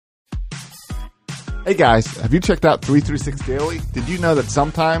Hey guys, have you checked out 336 Daily? Did you know that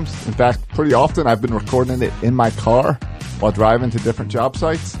sometimes, in fact pretty often, I've been recording it in my car while driving to different job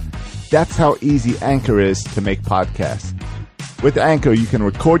sites? That's how easy Anchor is to make podcasts. With Anchor, you can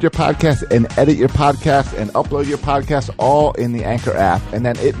record your podcast and edit your podcast and upload your podcast all in the Anchor app, and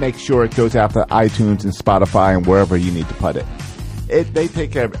then it makes sure it goes out to iTunes and Spotify and wherever you need to put it. They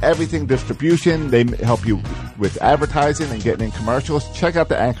take care of everything distribution. They help you with advertising and getting in commercials. Check out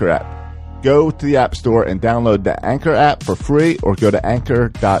the Anchor app. Go to the App Store and download the Anchor app for free, or go to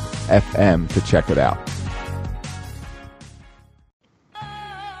anchor.fm to check it out.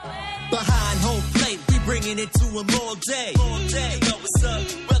 Behind home plate, we bringing it to them all day. All day. Yo, what's up?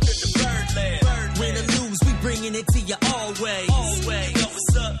 Welcome to Birdland. Win or lose, we bringing it to you always. Always. Yo,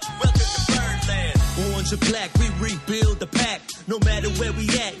 what's up? Welcome to Birdland. Orange or black, we rebuild the pack. No matter where we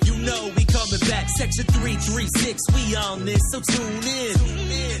at, you know we coming back. Section 336, we on this, so tune in.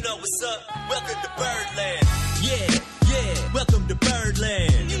 You know what's up? Welcome to Birdland. Yeah, welcome to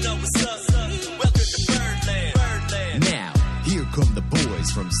Birdland. You know what's up? Welcome to Birdland. Birdland. Now, here come the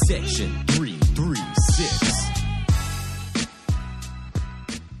boys from Section 336.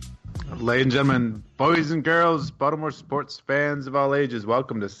 Ladies and gentlemen, boys and girls, Baltimore sports fans of all ages,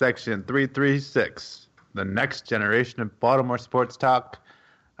 welcome to Section 336, the next generation of Baltimore sports talk.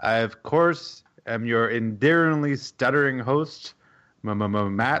 I, of course, am your endearingly stuttering host,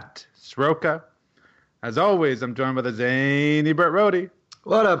 Matt Sroka. As always, I'm joined by the zany Burt Rohde.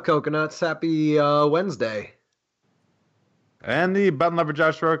 What up, Coconuts? Happy Wednesday. And the button lover,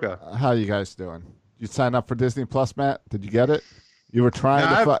 Josh Sroka. How you guys doing? You signed up for Disney Plus, Matt? Did you get it? You were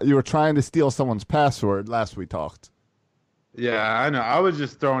trying to steal someone's password last we talked. Yeah, I know. I was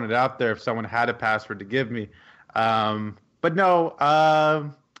just throwing it out there if someone had a password to give me. But no,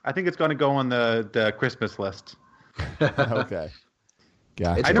 I think it's going to go on the Christmas list. Okay.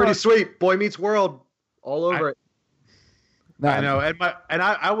 Yeah. It's pretty sweet. Boy Meets World all over it. I know. And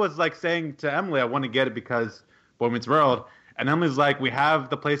I was like saying to Emily, I want to get it because Boy Meets World. And Emily's like, we have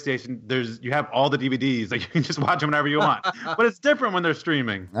the PlayStation. You have all the DVDs. Like, you can just watch them whenever you want. But it's different when they're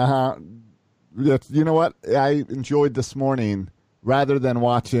streaming. You know what? I enjoyed this morning, rather than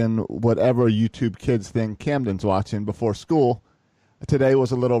watching whatever YouTube Kids thing Camden's watching before school, today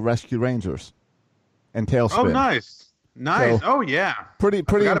was a little Rescue Rangers and Tailspin. Oh, nice. So, oh, yeah. Pretty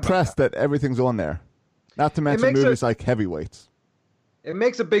impressed that everything's on there. Not to mention movies like Heavyweights. It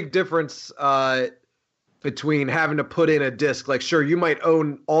makes a big difference between having to put in a disc. Like, sure, you might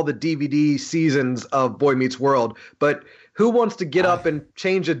own all the DVD seasons of Boy Meets World, but who wants to get up and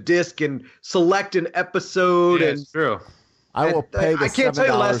change a disc and select an episode? Yeah, it's true. I will pay the $7 I can't tell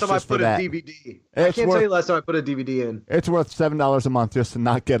you the last time I put a DVD. I can't tell you the last time I put a DVD in. It's worth $7 a month just to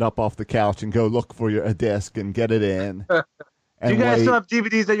not get up off the couch and go look for a disc and get it in. Do you guys still have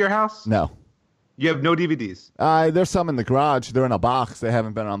DVDs at your house? No. You have no DVDs? There's some in the garage. They're in a box. They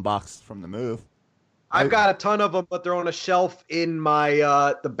haven't been unboxed from the move. I've got a ton of them, but they're on a shelf in my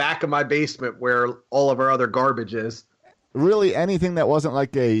the back of my basement where all of our other garbage is. Really, anything that wasn't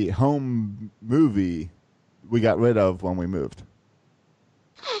like a home movie, we got rid of when we moved.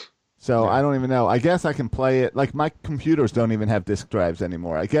 So I don't even know. I guess I can play it. Like, my computers don't even have disk drives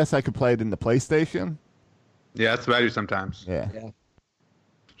anymore. I guess I could play it in the PlayStation. Yeah, that's what I do sometimes. Yeah.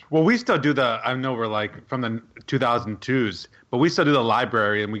 Well, we still do I know we're like from the 2002s, but we still do the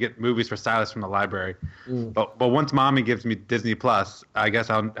library and we get movies for Silas from the library. But once Mommy gives me Disney Plus, I guess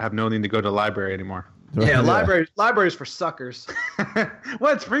I'll have no need to go to the library anymore. Yeah, libraries for suckers.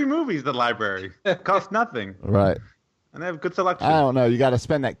 Well, it's free movies, the library. It costs nothing. Right. And they have good selection. I don't know. You got to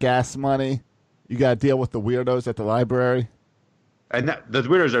spend that gas money. You got to deal with the weirdos at the library. And those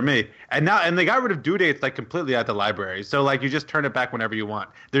weirdos are me. And they got rid of due dates like completely at the library. So like you just turn it back whenever you want.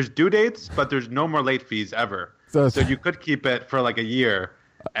 There's due dates, but there's no more late fees ever. So you could keep it for like a year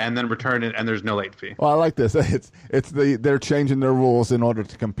and then return it, and there's no late fee. Well, I like this. They're changing their rules in order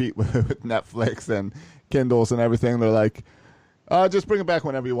to compete with Netflix and Kindles and everything. They're like, just bring it back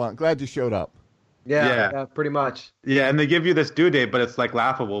whenever you want. Glad you showed up. Yeah, pretty much. Yeah, and they give you this due date, but it's like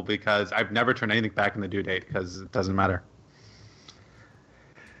laughable because I've never turned anything back in the due date because it doesn't matter.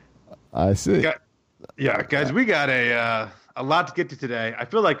 I see. Yeah, guys, we got a lot to get to today. I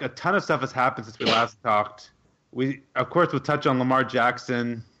feel like a ton of stuff has happened since we last talked. We, of course, will touch on Lamar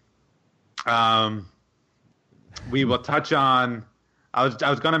Jackson. We will touch on. I was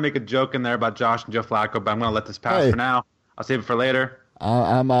going to make a joke in there about Josh and Joe Flacco, but I'm going to let this pass for now. I'll save it for later.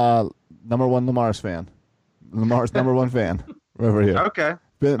 I'm a number one Lamar's fan. Lamar's number one fan over here. Okay.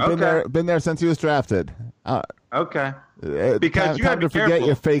 Been there since he was drafted. Okay. Because you have to forget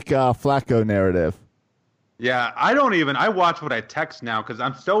your fake Flacco narrative. Yeah, I watch what I text now because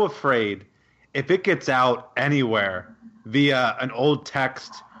I'm so afraid if it gets out anywhere via an old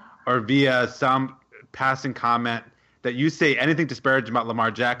text or via some passing comment that you say anything disparaging about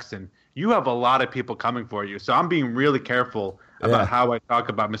Lamar Jackson, you have a lot of people coming for you. So I'm being really careful about how I talk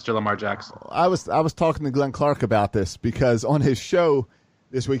about Mr. Lamar Jackson. I was talking to Glenn Clark about this because on his show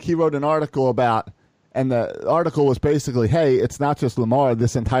this week he wrote an article about, and the article was basically, hey, it's not just Lamar,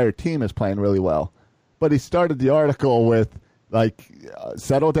 this entire team is playing really well. But he started the article with, like,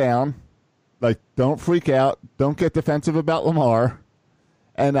 settle down, like, don't freak out, don't get defensive about Lamar.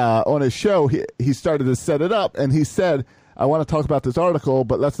 And on his show, he started to set it up, and he said, I want to talk about this article,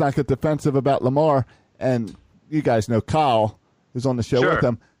 but let's not get defensive about Lamar. And you guys know Kyle, who's on the show with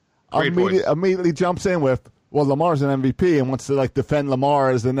him, immediately jumps in with, well, Lamar's an MVP and wants to, like, defend Lamar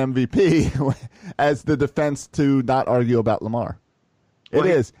as an MVP as the defense to not argue about Lamar. Well,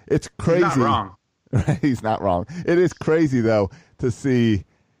 it's crazy. He's not wrong. He's not wrong. It is crazy, though, to see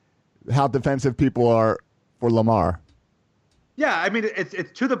how defensive people are for Lamar. Yeah, I mean, it's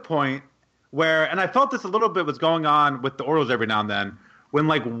to the point where, and I felt this a little bit was going on with the Orioles every now and then, when,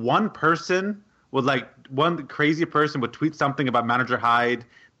 like, one crazy person would tweet something about Manager Hyde,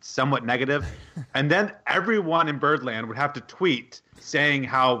 somewhat negative, and then everyone in Birdland would have to tweet saying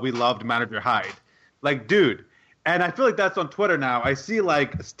how we loved Manager Hyde. Like, dude. And I feel like that's on Twitter now. I see,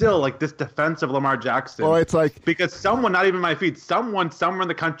 like, still, like, this defense of Lamar Jackson. Well, it's like, because someone, not even my feed, someone somewhere in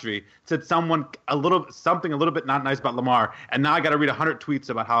the country said something a little bit not nice about Lamar, and now I got to read 100 tweets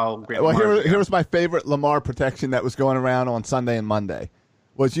about how great Lamar is. Here was my favorite Lamar protection that was going around on Sunday and Monday.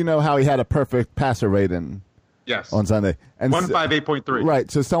 Was, you know how he had a perfect passer rating on Sunday, and 158.3. Right.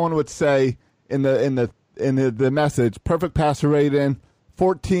 So someone would say in the message, perfect passer rating,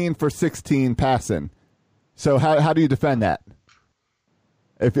 14 for 16 passing. So how do you defend that?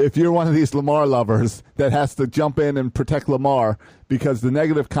 If you're one of these Lamar lovers that has to jump in and protect Lamar because the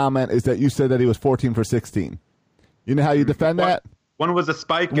negative comment is that you said that he was 14 for 16. You know how you defend that? One was a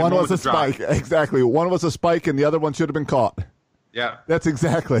spike and one was a spike. Exactly. One was a spike and the other one should have been caught. Yeah. That's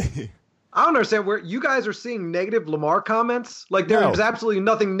exactly. I don't understand where you guys are seeing negative Lamar comments. Like, there's absolutely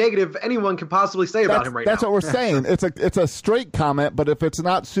nothing negative anyone can possibly say about him right now. That's what we're saying. It's a straight comment, but if it's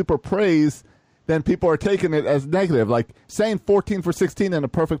not super praise, then people are taking it as negative. Like, saying 14 for 16 and a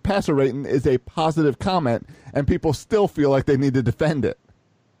perfect passer rating is a positive comment, and people still feel like they need to defend it.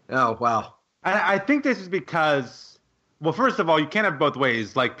 Oh, wow. I think this is because, well, first of all, you can't have both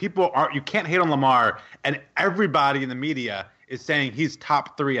ways. Like, you can't hate on Lamar, and everybody in the media is saying he's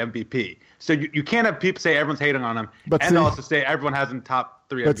top 3 MVP. So you can't have people say everyone's hating on him, also say everyone has him top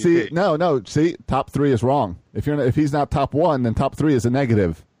 3 MVP. But top 3 is wrong. If he's not top 1, then top 3 is a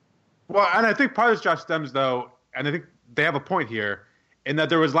negative. Well, and I think part of this, Josh, stems, though, and I think they have a point here, in that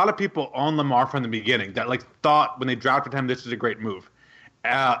there was a lot of people on Lamar from the beginning that, like, thought when they drafted him this was a great move.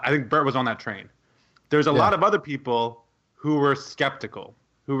 I think Burt was on that train. There's a lot of other people who were skeptical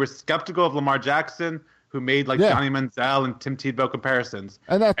of Lamar Jackson, who made, like, Johnny Manziel and Tim Tebow comparisons.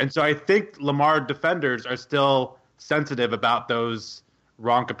 And so I think Lamar defenders are still sensitive about those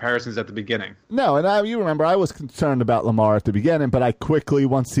wrong comparisons at the beginning. No, and you remember I was concerned about Lamar at the beginning, but I quickly,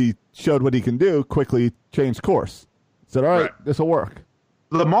 once he showed what he can do, quickly changed course. Said, all right. This will work.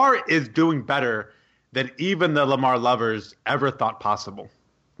 Lamar is doing better than even the Lamar lovers ever thought possible,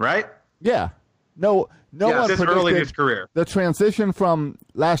 right? Yeah. No one this early in his career. The transition from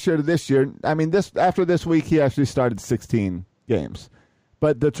last year to this year, I mean, after this week, he actually started 16 games.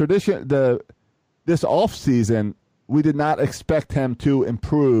 But this offseason, we did not expect him to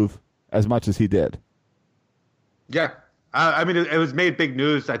improve as much as he did. Yeah. I mean, it was made big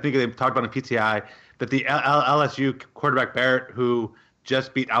news. I think they talked about on PTI that the LSU quarterback Barrett, who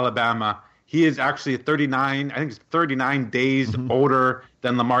just beat Alabama, he is actually 39. I think he's 39 days older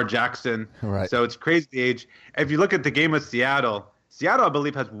than Lamar Jackson. Right. So it's crazy the age. If you look at the game with Seattle, I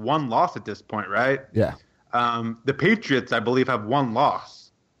believe, has 1 loss at this point, right? Yeah. The Patriots, I believe, have 1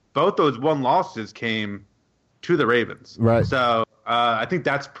 loss. Both those 1 losses came to the Ravens. Right. So I think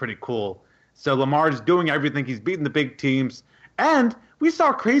that's pretty cool. So Lamar's doing everything. He's beating the big teams. And we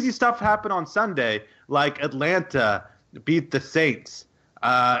saw crazy stuff happen on Sunday, like Atlanta beat the Saints.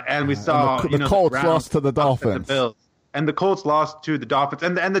 And we saw the Colts lost to the Dolphins. The Bills. And the Colts lost to the Dolphins.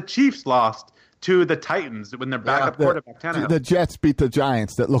 And the Chiefs lost to the Titans when their backup quarterback Tannehill. The Jets beat the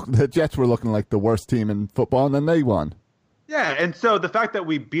Giants. The Jets were looking like the worst team in football, and then they won. Yeah, and so the fact that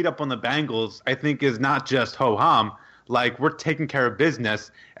we beat up on the Bengals, I think, is not just ho-hum. Like, we're taking care of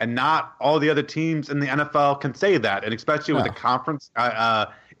business, and not all the other teams in the NFL can say that. And especially with the conference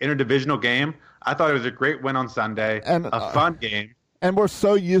interdivisional game, I thought it was a great win on Sunday, and a fun game. And we're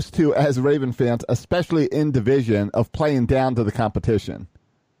so used to, as Raven fans, especially in division, of playing down to the competition.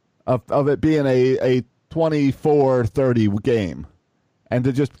 of it being a 24-30 game, and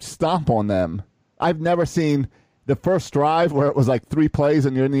to just stomp on them. I've never seen the first drive where it was like 3 plays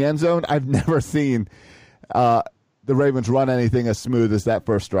and you're in the end zone. I've never seen the Ravens run anything as smooth as that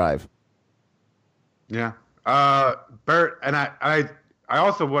first drive. Yeah. Bert, and I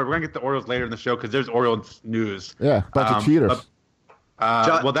also, we're going to get the Orioles later in the show because there's Orioles news. Yeah, bunch of cheaters.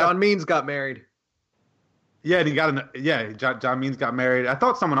 John Means got married. Yeah, and he got John Means got married. I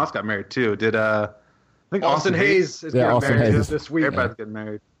thought someone else got married too. Did I think Austin Hayes is getting married this week. Everybody's getting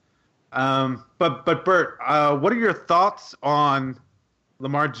married. But Bert, what are your thoughts on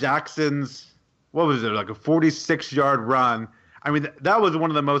Lamar Jackson's, what was it, like a 46-yard run? I mean, that was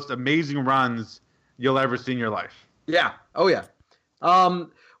one of the most amazing runs you'll ever see in your life. Yeah. Oh, yeah.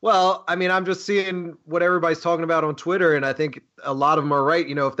 Well, I mean, I'm just seeing what everybody's talking about on Twitter, and I think a lot of them are right.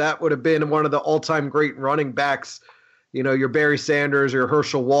 You know, if that would have been one of the all-time great running backs, you know, your Barry Sanders, your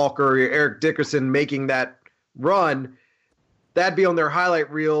Herschel Walker, your Eric Dickerson making that run, that'd be on their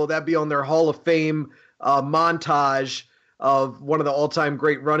highlight reel. That'd be on their Hall of Fame montage of one of the all-time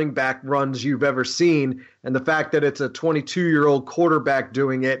great running back runs you've ever seen. And the fact that it's a 22-year-old quarterback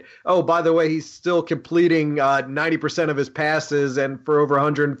doing it. Oh, by the way, he's still completing 90% of his passes and for over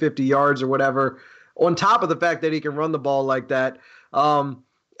 150 yards or whatever. On top of the fact that he can run the ball like that,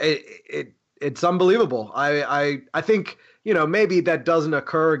 it's unbelievable. I think, you know, maybe that doesn't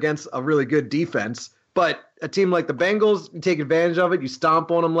occur against a really good defense, but a team like the Bengals, you take advantage of it. You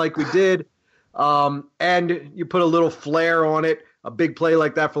stomp on them like we did, and you put a little flair on it. A big play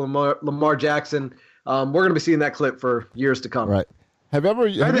like that for Lamar Jackson. We're going to be seeing that clip for years to come. Right. Have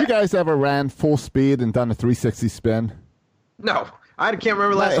you guys ever ran full speed and done a 360 spin? No. I can't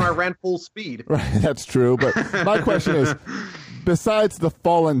remember the last time I ran full speed. Right, that's true. But my question is, besides the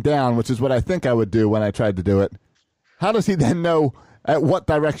falling down, which is what I think I would do when I tried to do it, how does he then know at what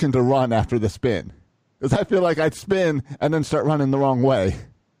direction to run after the spin? Because I feel like I'd spin and then start running the wrong way.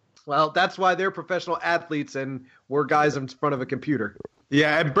 Well, that's why they're professional athletes and we're guys in front of a computer.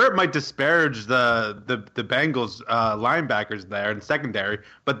 Yeah, and Bert might disparage the Bengals linebackers there in secondary,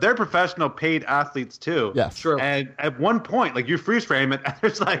 but they're professional paid athletes too. Yes, true. And at one point, like, you freeze frame it, and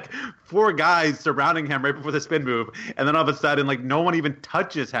there's like 4 guys surrounding him right before the spin move, and then all of a sudden, like, no one even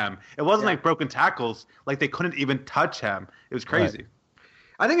touches him. It wasn't like broken tackles; like, they couldn't even touch him. It was crazy. Right.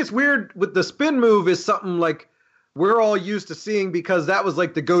 I think it's weird with the spin move is something like we're all used to seeing because that was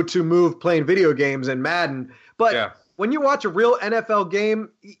like the go-to move playing video games and Madden. But when you watch a real NFL game,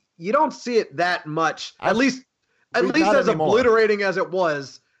 you don't see it that much. At least as obliterating as it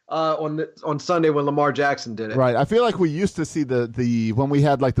was on Sunday when Lamar Jackson did it. Right. I feel like we used to see the when we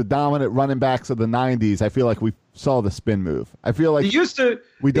had like the dominant running backs of the 90s, I feel like we saw the spin move. I feel like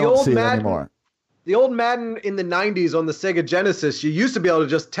we don't see it anymore. The old Madden in the 90s on the Sega Genesis, you used to be able to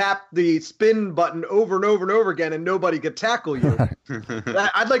just tap the spin button over and over and over again and nobody could tackle you.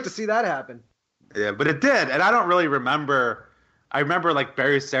 I'd like to see that happen. Yeah, but it did. And I don't really remember. I remember like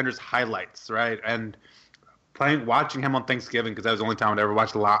Barry Sanders highlights, right? And watching him on Thanksgiving because that was the only time I'd ever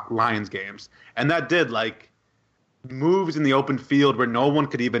watched Lions games. And that did like moves in the open field where no one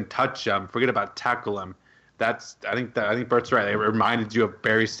could even touch him. Forget about tackle him. I think Bert's right. It reminded you of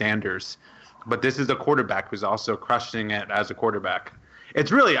Barry Sanders. But this is a quarterback who's also crushing it as a quarterback.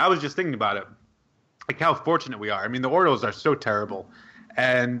 It's really, I was just thinking about it, like how fortunate we are. I mean, the Orioles are so terrible,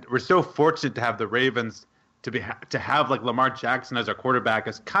 and we're so fortunate to have the Ravens to have like Lamar Jackson as our quarterback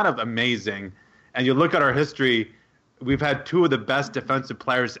is kind of amazing. And you look at our history, we've had 2 of the best defensive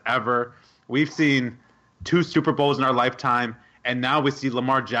players ever. We've seen 2 Super Bowls in our lifetime, and now we see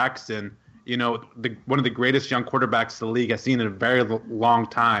Lamar Jackson, you know, one of the greatest young quarterbacks the league has seen in a very long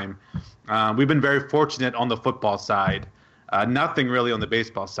time. We've been very fortunate on the football side. Nothing really on the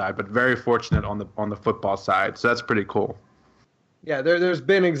baseball side, but very fortunate on the football side. So that's pretty cool. Yeah, there's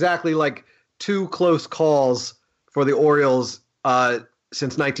been exactly like 2 close calls for the Orioles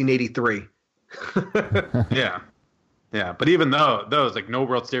since 1983. Yeah. But even though those, like, no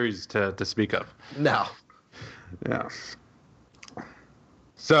World Series to speak of. No. Yeah.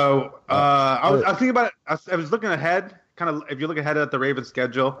 So I was thinking about it. I was looking ahead. Kind of, if you look ahead at the Ravens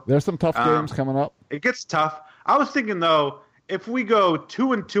schedule, there's some tough games coming up. It gets tough. I was thinking though, if we go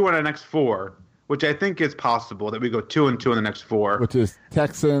 2-2 in our next 4, which I think is possible, that we go 2-2 in the next 4, which is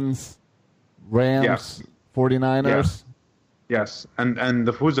Texans, Rams, 49ers. Yes, and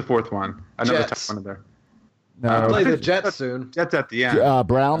who's the 4th one? Another Jets. tough one in there. No, play the Jets soon. Jets at the end.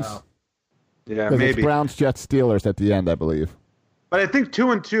 Browns. Oh. Yeah, maybe maybe it's Browns, Jets, Steelers at the end, I believe. But I think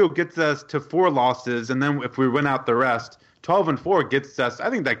 2-2 gets us to 4 losses, and then if we win out the rest, 12-4 gets us. I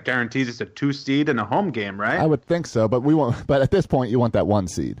think that guarantees us a 2 seed and a home game, right? I would think so, but we want. But at this point, you want that 1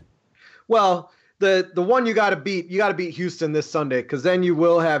 seed. Well, the one you got to beat Houston this Sunday, because then you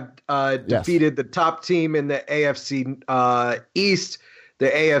will have defeated the top team in the AFC East, the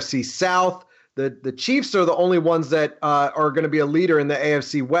AFC South. The Chiefs are the only ones that are going to be a leader in the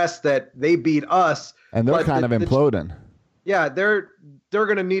AFC West, that they beat us. And they're kind of imploding. Yeah, they're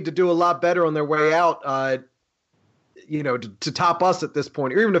going to need to do a lot better on their way out, to top us at this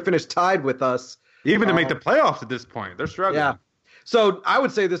point, or even to finish tied with us. Even to make the playoffs at this point. They're struggling. Yeah. So I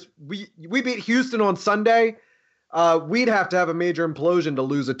would say this: we beat Houston on Sunday. We'd have to have a major implosion to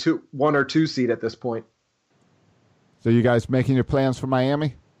lose a 1 or 2 seed at this point. So you guys making your plans for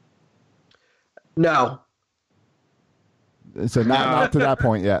Miami? No. So not to that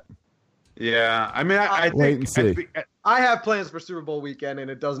point yet. Yeah, I mean, I think wait and see. I have plans for Super Bowl weekend,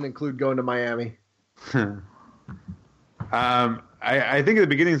 and it doesn't include going to Miami. I think at the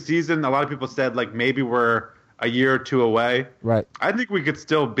beginning of the season, a lot of people said like maybe we're a year or 2 away. Right. I think we could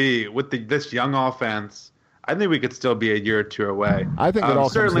still be with this young offense. I think we could still be a year or 2 away. I think it all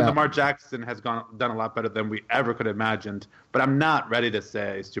certainly comes down. Lamar Jackson has done a lot better than we ever could have imagined. But I'm not ready to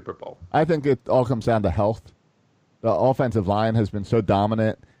say Super Bowl. I think it all comes down to health. The offensive line has been so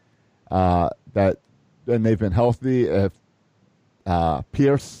dominant and they've been healthy. If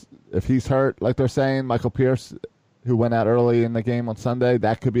Pierce, if he's hurt, like they're saying, Michael Pierce, who went out early in the game on Sunday,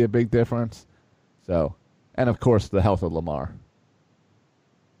 that could be a big difference. So, and of course, the health of Lamar.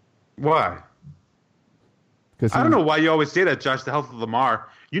 Why? I don't know why you always say that, Josh, the health of Lamar.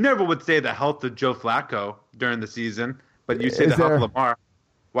 You never would say the health of Joe Flacco during the season, but you say the health of Lamar.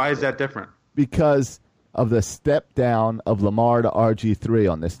 Why is that different? Because of the step down of Lamar to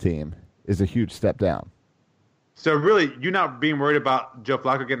RG3 on this team is a huge step down. So really, you not being worried about Joe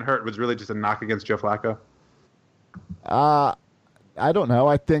Flacco getting hurt was really just a knock against Joe Flacco? I don't know.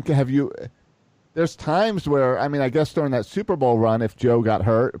 I think there's times where, I mean, I guess during that Super Bowl run, if Joe got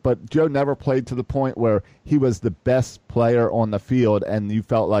hurt, but Joe never played to the point where he was the best player on the field, and you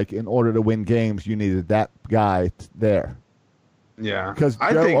felt like in order to win games, you needed that guy there. Yeah. Because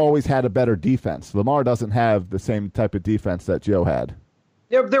Joe always had a better defense. Lamar doesn't have the same type of defense that Joe had.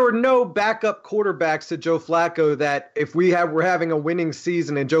 Yeah, there were no backup quarterbacks to Joe Flacco that if we're having a winning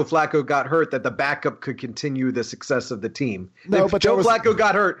season and Joe Flacco got hurt, that the backup could continue the success of the team. No, if but Joe Flacco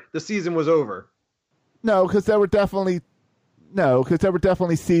got hurt, the season was over. No, because there were definitely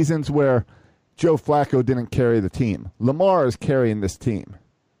seasons where Joe Flacco didn't carry the team. Lamar is carrying this team.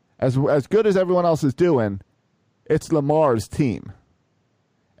 As good as everyone else is doing, it's Lamar's team.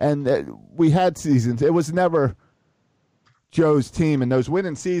 And we had seasons. It was never Joe's team in those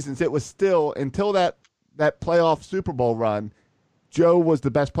winning seasons. It was still, until that playoff Super Bowl run, Joe was the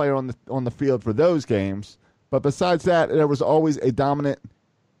best player on the field for those games. But besides that, there was always a dominant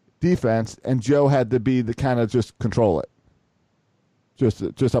defense, and Joe had to be the kind of just control it,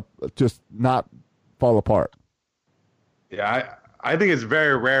 just not fall apart. Yeah, I think it's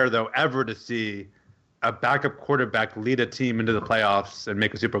very rare though ever to see a backup quarterback lead a team into the playoffs and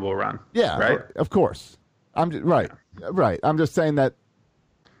make a Super Bowl run. Yeah, right. Of course, right. I'm just saying that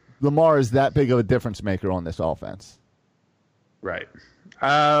Lamar is that big of a difference maker on this offense. Right.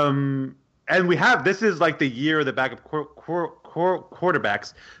 And this is like the year of the backup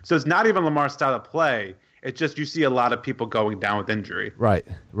quarterbacks. So it's not even Lamar's style of play. It's just you see a lot of people going down with injury. Right.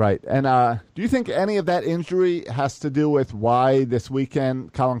 And do you think any of that injury has to do with why this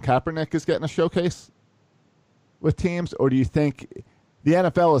weekend Colin Kaepernick is getting a showcase with teams? Or do you think the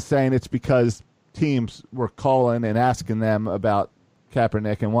NFL is saying it's because teams were calling and asking them about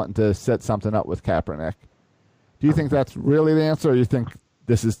Kaepernick and wanting to set something up with Kaepernick? Do you think that's really the answer, or do you think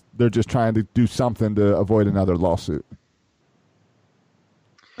they're just trying to do something to avoid another lawsuit?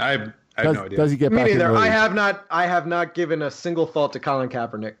 I have no idea. Does he get back in the league? I have not given a single thought to Colin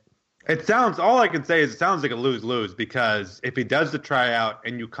Kaepernick. All I can say is it sounds like a lose-lose, because if he does the tryout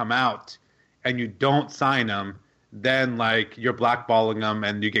and you come out and you don't sign him, then like you're blackballing him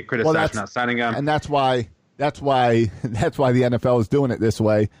and you get criticized for not signing him. And that's why the NFL is doing it this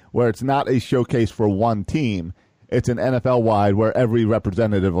way, where it's not a showcase for one team. It's an NFL-wide where every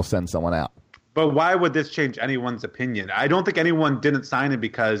representative will send someone out. But why would this change anyone's opinion? I don't think anyone didn't sign him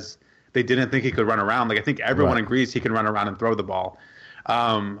because they didn't think he could run around. Like, I think everyone agrees he can run around and throw the ball.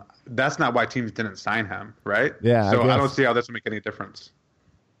 That's not why teams didn't sign him, right? Yeah. So I don't see how this would make any difference.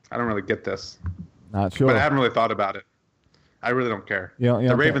 I don't really get this. Not sure. But I haven't really thought about it. I really don't care.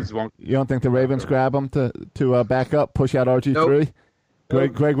 The Ravens won't. You don't think the Ravens grab him to back up, push out RG3?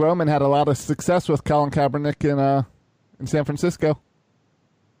 Nope. Greg Roman had a lot of success with Colin Kaepernick in San Francisco.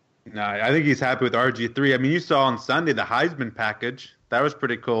 No, I think he's happy with RG3. I mean, you saw on Sunday the Heisman package. That was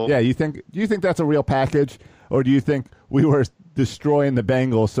pretty cool. Yeah, do you think that's a real package, or do you think we were destroying the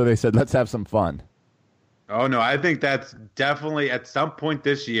Bengals, so they said, let's have some fun. Oh, no, I think that's definitely at some point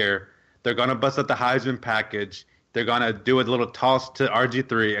this year, they're going to bust out the Heisman package. They're going to do a little toss to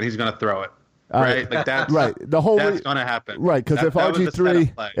RG3, and he's going to throw it. Right? Like that's right. That's going to happen. Right, because if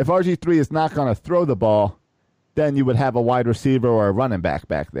RG3 is not going to throw the ball, then you would have a wide receiver or a running back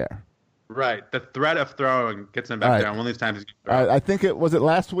there. Right. The threat of throwing gets him back there. And one of these times he's going to throw. I think it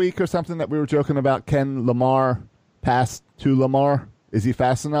last week or something that we were joking about, can Lamar pass to Lamar? Is he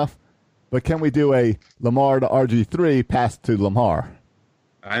fast enough? But can we do a Lamar to RG3 pass to Lamar?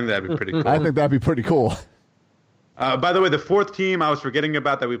 I think that'd be pretty cool. I think that'd be pretty cool. By the way, the fourth team I was forgetting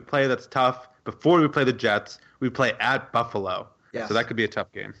about that we play that's tough, before we play the Jets, we play at Buffalo. Yes. So that could be a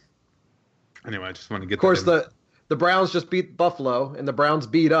tough game. Anyway, I just want to get Of course, the Browns just beat Buffalo, and the Browns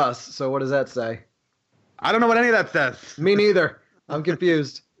beat us. So what does that say? I don't know what any of that says. Me neither. I'm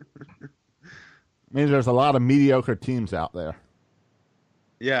confused. I mean, there's a lot of mediocre teams out there.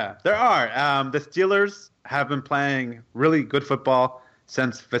 Yeah, there are. The Steelers have been playing really good football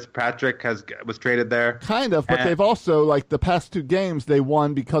since Fitzpatrick was traded there. Kind of, but they've also, like the past two games, they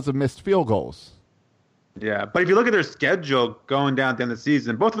won because of missed field goals. Yeah, but if you look at their schedule going down at the end of the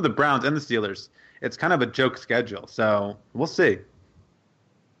season, both for the Browns and the Steelers, it's kind of a joke schedule. So we'll see.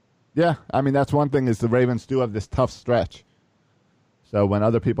 Yeah, I mean, that's one thing is the Ravens do have this tough stretch. So when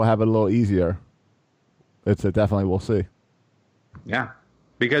other people have it a little easier, it's a definitely we'll see. Yeah,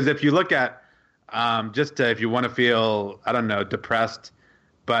 because if you look at if you want to feel, I don't know, depressed,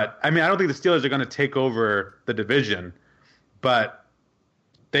 but I mean, I don't think the Steelers are going to take over the division, but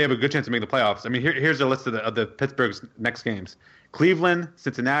they have a good chance to make the playoffs. I mean, here's a list of the Pittsburgh's next games: Cleveland,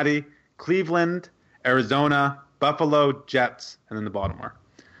 Cincinnati, Cleveland, Arizona, Buffalo, Jets, and then the Baltimore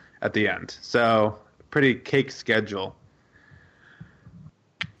at the end. So pretty cake schedule.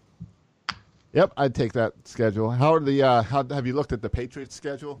 Yep, I'd take that schedule. How have you looked at the Patriots'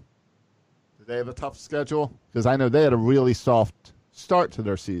 schedule? Do they have a tough schedule? Because I know they had a really soft start to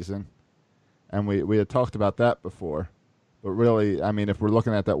their season, and we had talked about that before. But really, I mean, if we're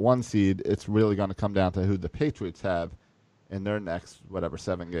looking at that one seed, it's really going to come down to who the Patriots have in their next,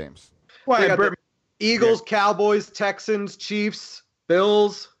 7 games. Well, they got the Eagles, Cowboys, Texans, Chiefs,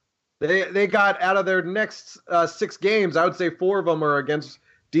 Bills. They got out of their next 6 games, I would say 4 of them are against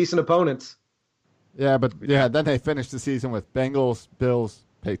decent opponents. Yeah, but then they finished the season with Bengals, Bills,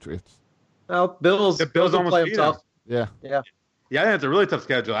 Patriots. Well, Bills almost play them beat tough. Yeah. Yeah, I think it's a really tough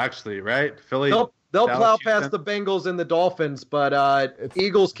schedule, actually, right? Philly. They'll Dallas, plow Houston. past the Bengals and the Dolphins, but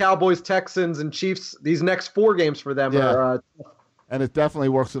Eagles, Cowboys, Texans, and Chiefs, these next 4 games for them are and it definitely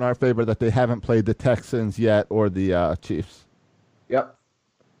works in our favor that they haven't played the Texans yet or the Chiefs. Yep.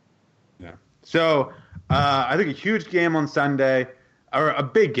 Yeah. So I think a huge game on Sunday, or a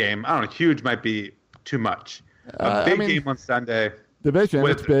big game. I don't know, huge might be too much. A big game on Sunday. Division,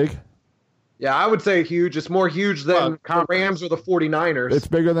 it's big. Yeah, I would say huge. It's more huge than the Rams or the 49ers. It's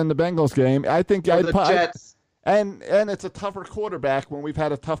bigger than the Bengals game. I think the Jets. And it's a tougher quarterback when we've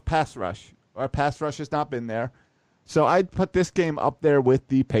had a tough pass rush. Our pass rush has not been there. So I'd put this game up there with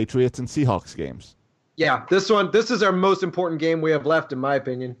the Patriots and Seahawks games. Yeah, this is our most important game we have left, in my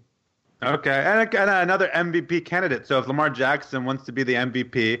opinion. Okay, and another MVP candidate. So if Lamar Jackson wants to be the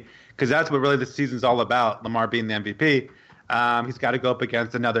MVP, because that's what really the season's all about, Lamar being the MVP, he's got to go up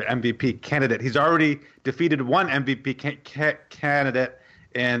against another MVP candidate. He's already defeated one MVP candidate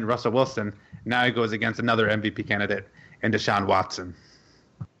in Russell Wilson. Now he goes against another MVP candidate in Deshaun Watson.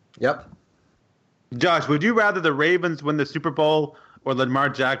 Yep. Josh, would you rather the Ravens win the Super Bowl or Lamar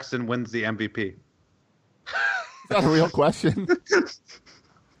Jackson wins the MVP? Is that a real question?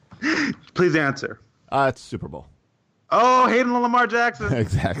 Please answer. It's Super Bowl. Oh, hating Lamar Jackson.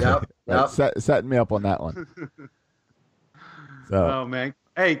 Exactly. Yep. Setting me up on that one. So. Oh, man.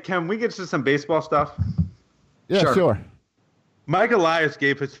 Hey, can we get to some baseball stuff? Yeah, sure. Mike Elias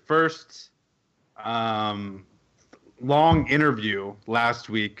gave his first long interview last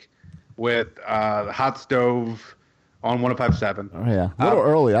week with the Hot Stove on 105.7. Oh, yeah. A little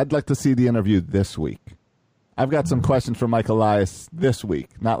early. I'd like to see the interview this week. I've got some questions for Mike Elias this week,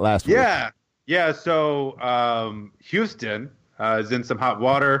 not last week. Yeah. So Houston is in some hot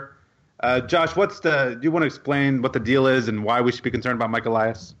water. Josh, do you want to explain what the deal is and why we should be concerned about Mike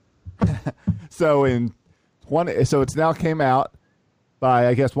Elias? So it's now came out by,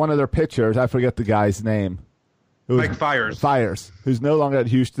 I guess, one of their pitchers. I forget the guy's name. Mike Fiers, who's no longer at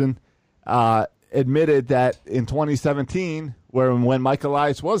Houston, admitted that in 2017, when Mike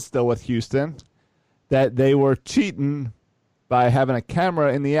Elias was still with Houston, that they were cheating by having a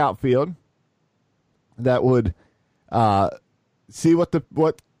camera in the outfield that would see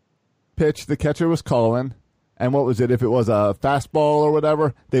what pitch the catcher was calling And what was it? If it was a fastball or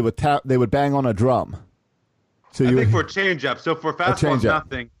whatever, they would bang on a drum. So I think for changeup. So for fastball, it's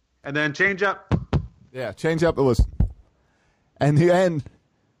nothing. And then changeup. Yeah, changeup. It was. And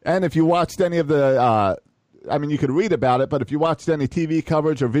if you watched any of the, I mean, you could read about it, but if you watched any TV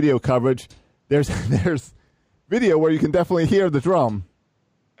coverage or video coverage, there's video where you can definitely hear the drum.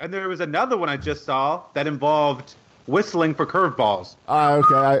 And there was another one I just saw that involved whistling for curveballs.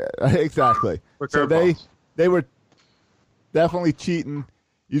 Okay, exactly. For so they were definitely cheating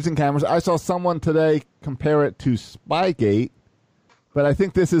using cameras. I saw someone today compare it to Spygate, but I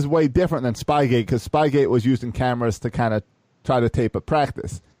think this is way different than Spygate because Spygate was using cameras to kind of try to tape a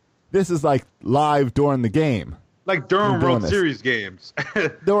practice. This is like live during the game. Like during World Series games.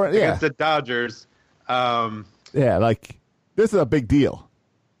 Against the Dodgers. Yeah, like this is a big deal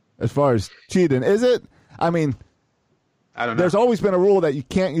as far as cheating. Is it? I mean, I don't know. There's always been a rule that you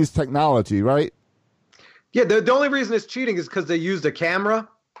can't use technology, right? Yeah, the only reason it's cheating is because they used a camera.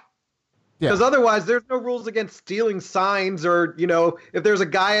 Because otherwise, there's no rules against stealing signs or, if there's a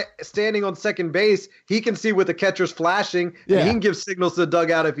guy standing on second base, he can see what the catcher's flashing. Yeah. And he can give signals to the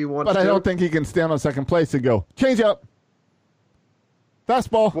dugout if he wants to. But I don't think he can stand on second place and go, change up,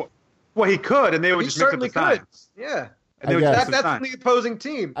 fastball. Well, he could, and they would just mix up the signs. Yeah. And that's on the opposing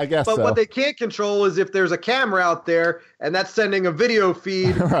team. I guess But what they can't control is if there's a camera out there and that's sending a video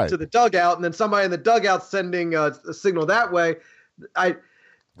feed to the dugout, and then somebody in the dugout sending a signal that way.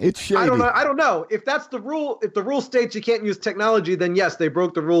 It's shady. I don't know. If that's the rule, if the rule states you can't use technology, then yes, they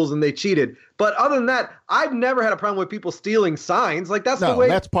broke the rules and they cheated. But other than that, I've never had a problem with people stealing signs. Like that's the way.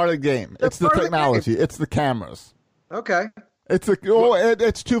 That's part of the game. It's the technology. It's the cameras. Okay.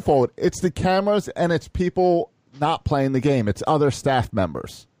 It's twofold. It's the cameras and it's people not playing the game. It's other staff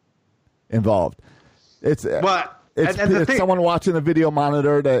members involved. It's someone watching a video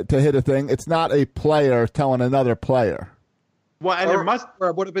monitor to hit a thing. It's not a player telling another player. Well, and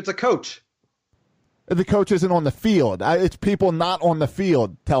or what if it's a coach? The coach isn't on the field. It's people not on the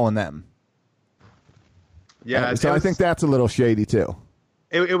field telling them. Yeah. So I think that's a little shady too.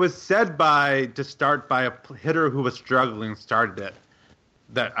 It was said by a hitter who was struggling started it.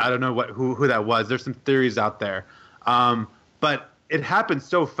 That I don't know who that was. There's some theories out there, but it happened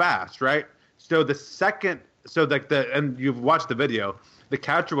so fast, right? So and you've watched the video. The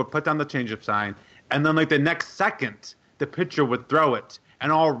catcher would put down the changeup sign, and then like the next second, the pitcher would throw it,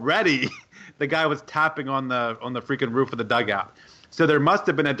 and already the guy was tapping on the freaking roof of the dugout. So there must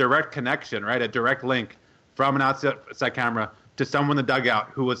have been a direct connection, right? A direct link from an outside camera to someone in the dugout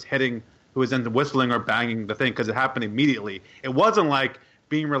who was then whistling or banging the thing because it happened immediately. It wasn't like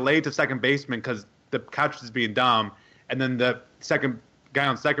being relayed to second baseman because the catcher is being dumb, and then the second guy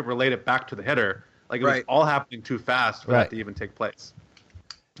on second relayed it back to the hitter. Like it was all happening too fast for that to even take place.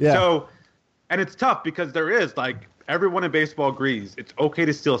 Yeah. So, and it's tough because there is like everyone in baseball agrees it's okay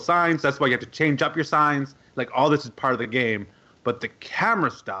to steal signs. That's why you have to change up your signs. Like all this is part of the game, but the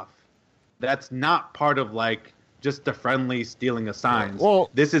camera stuff, that's not part of like just the friendly stealing of signs. Well,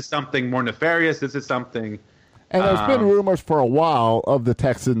 this is something more nefarious. This is something. And there's been rumors for a while of the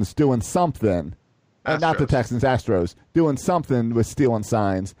Texans doing something, not the Texans, Astros, doing something with stealing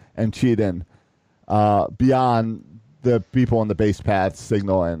signs and cheating beyond the people on the base paths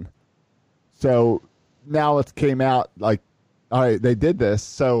signaling. So now it came out like, all right, they did this.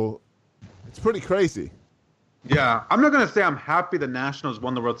 So it's pretty crazy. Yeah, I'm not going to say I'm happy the Nationals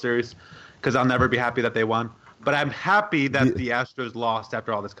won the World Series because I'll never be happy that they won. But I'm happy that the Astros lost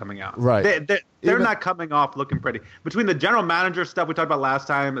after all this coming out. Right. They're not coming off looking pretty. Between the general manager stuff we talked about last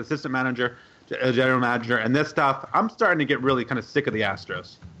time, assistant manager, general manager, and this stuff, I'm starting to get really kind of sick of the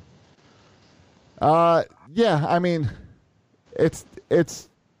Astros. Yeah, I mean, it's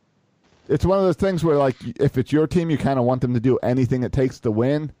one of those things where, like, if it's your team, you kind of want them to do anything it takes to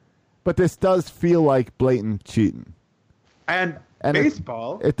win. But this does feel like blatant cheating. And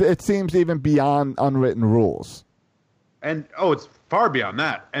baseball. It seems even beyond unwritten rules. And, it's far beyond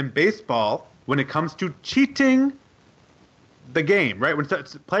that. And baseball, when it comes to cheating the game, right? When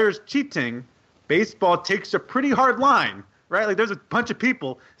players cheating, baseball takes a pretty hard line, right? Like there's a bunch of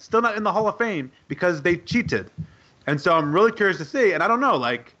people still not in the Hall of Fame because they cheated. And so I'm really curious to see. And I don't know,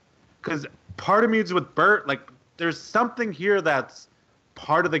 like, because part of me is with Bert, like there's something here that's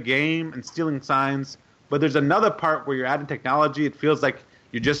part of the game and stealing signs. But there's another part where you're adding technology. It feels like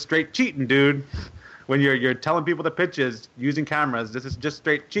you're just straight cheating, dude. When you're telling people the pitches using cameras, this is just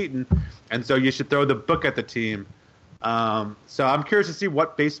straight cheating. And so you should throw the book at the team. So I'm curious to see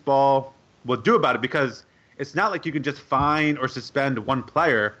what baseball will do about it because it's not like you can just fine or suspend one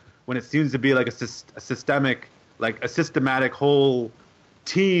player when it seems to be like a systematic whole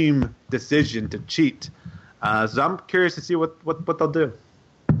team decision to cheat. So I'm curious to see what they'll do.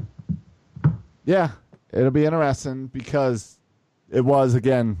 Yeah, it'll be interesting because it was,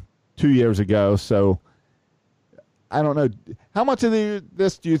 again, 2 years ago. So I don't know. How much of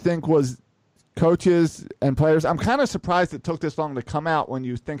this do you think was coaches and players? I'm kind of surprised it took this long to come out when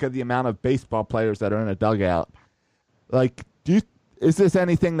you think of the amount of baseball players that are in a dugout. Like, is this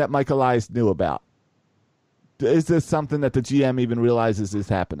anything that Mike Elias knew about? Is this something that the GM even realizes is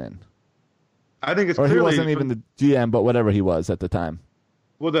happening? I think it's or clearly... he wasn't even the GM, but whatever he was at the time.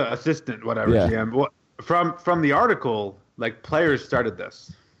 Well, the assistant, whatever, yeah. GM. Well, from the article, like, players started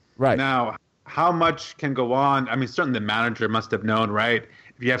this. Right. Now, how much can go on? I mean, certainly the manager must have known, right?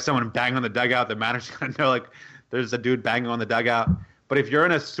 If you have someone banging on the dugout, the manager's going to know, like, there's a dude banging on the dugout. But if you're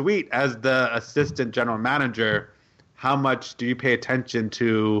in a suite as the assistant general manager, how much do you pay attention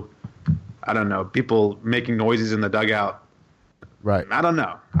to, I don't know, people making noises in the dugout? Right. I don't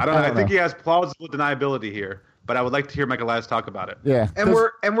know. I think he has plausible deniability here, but I would like to hear Mike Elias talk about it. Yeah. And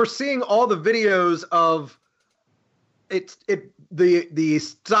we're seeing all the videos of the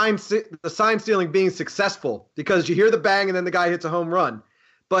sign stealing being successful because you hear the bang and then the guy hits a home run.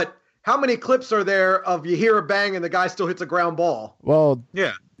 But how many clips are there of you hear a bang and the guy still hits a ground ball? Well,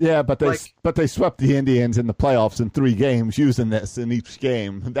 yeah, but they swept the Indians in the playoffs in 3 games using this in each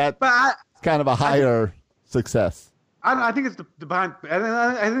game. That's kind of a higher success. I think it's the behind. I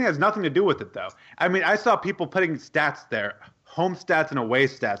think it has nothing to do with it, though. I mean, I saw people putting stats there, home stats and away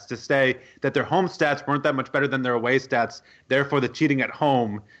stats, to say that their home stats weren't that much better than their away stats. Therefore, the cheating at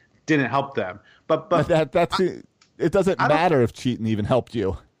home didn't help them. But it doesn't matter if cheating even helped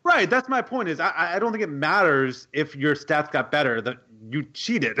you. Right. That's my point. Is I don't think it matters if your stats got better. That you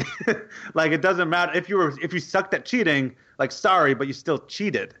cheated. Like, it doesn't matter if you sucked at cheating. Like, sorry, but you still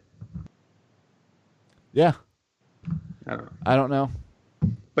cheated. Yeah. I don't know.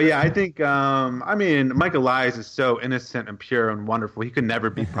 But yeah, I think, I mean, Mike Elias is so innocent and pure and wonderful. He could never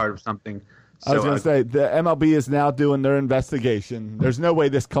be part of something. I was going to say, the MLB is now doing their investigation. There's no way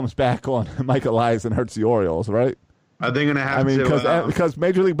this comes back on Mike Elias and hurts the Orioles, right? Are they going to have because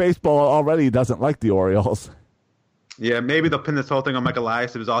Major League Baseball already doesn't like the Orioles. Yeah, maybe they'll pin this whole thing on Mike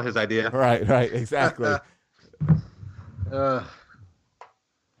Elias. It was all his idea. Right, exactly.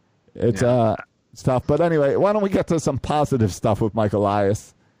 It's tough. But anyway, why don't we get to some positive stuff with Mike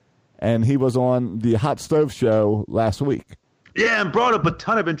Elias? And he was on the Hot Stove Show last week. Yeah, and brought up a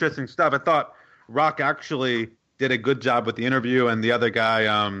ton of interesting stuff. I thought Rock actually did a good job with the interview, and the other guy,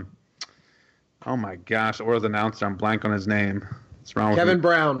 oh my gosh, Orioles announcer, I'm blank on his name. What's wrong with Kevin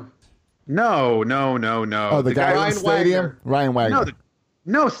Brown. No. Oh, the guy in the stadium? Ryan Wagner.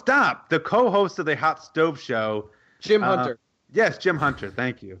 No, stop. The co-host of the Hot Stove Show. Jim Hunter. Yes, Jim Hunter.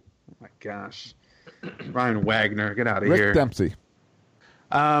 Thank you. Oh my gosh. Ryan Wagner, get out of here. Rick Dempsey.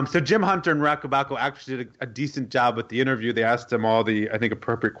 So Jim Hunter and Rock Kabako actually did a decent job with the interview. They asked him all the, I think,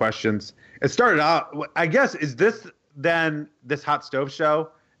 appropriate questions. It started out, I guess, is this then this Hot Stove Show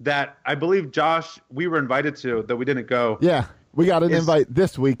that I believe, Josh, we were invited to, that we didn't go? Yeah, we got an invite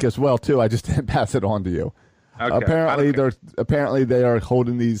this week as well, too. I just didn't pass it on to you. Okay. Apparently they are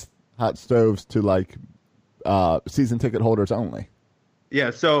holding these hot stoves to, like, season ticket holders only.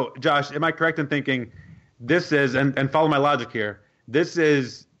 Yeah, so, Josh, am I correct in thinking this is, and follow my logic here, this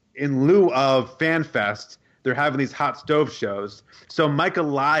is in lieu of FanFest, they're having these hot stove shows. So Mike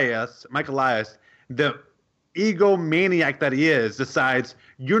Elias, the egomaniac that he is, decides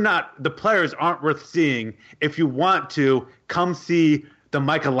the players aren't worth seeing. If you want to, come see the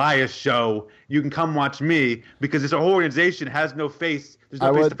Mike Elias show. You can come watch me because this whole organization has no face. There's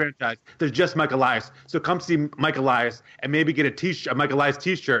no face to franchise. There's just Mike Elias. So come see Mike Elias and maybe get a Mike Elias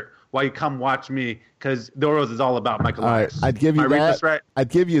t-shirt while you come watch me because the Orioles is all about Mike Elias. All right, I'd give you that. This right? I'd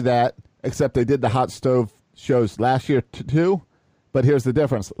give you that, except they did the hot stove shows last year too. But here's the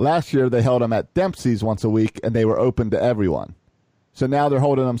difference. Last year they held them at Dempsey's once a week and they were open to everyone. So now they're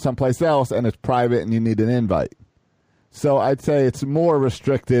holding them someplace else and it's private and you need an invite. So I'd say it's more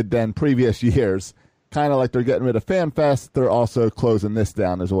restricted than previous years. Kind of like they're getting rid of FanFest, they're also closing this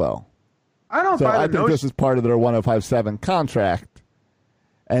down as well. I think this is part of their 105.7 contract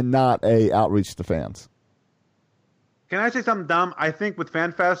and not a outreach to fans. Can I say something dumb? I think with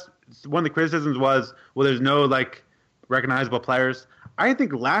FanFest, one of the criticisms was, well, there's no like recognizable players. I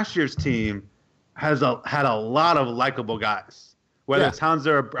think last year's team had a lot of likable guys, whether it's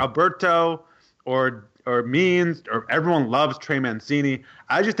Hanser Alberto or Means, or everyone loves Trey Mancini.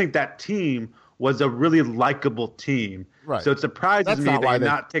 I just think that team was a really likable team. Right. So it surprises me that they're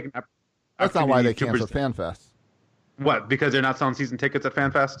not taking up. That's not why they canceled FanFest. What? Because they're not selling season tickets at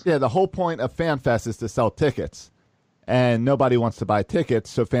FanFest? Yeah, the whole point of FanFest is to sell tickets. And nobody wants to buy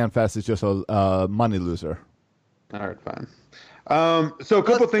tickets, so FanFest is just a money loser. All right, fine. So a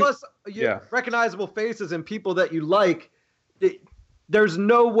couple things. Plus, recognizable faces and people that you like. There's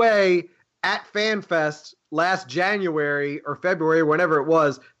no way at FanFest last January or February, whenever it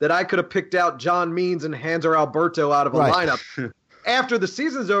was, that I could have picked out John Means and Hanser Alberto out of a lineup. After the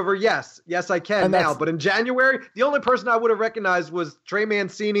season's over, yes, I can now. But in January, the only person I would have recognized was Trey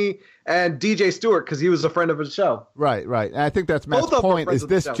Mancini and DJ Stewart because he was a friend of the show. Right. And I think that's Matt's point. Is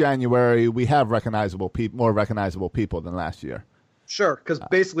this January we have more recognizable people than last year? Sure, because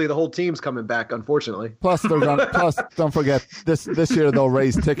basically the whole team's coming back, unfortunately. Plus, don't forget this year they'll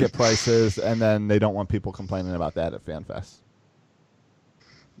raise ticket prices, and then they don't want people complaining about that at FanFest.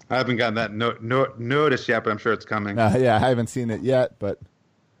 I haven't gotten that notice yet, but I'm sure it's coming. I haven't seen it yet, but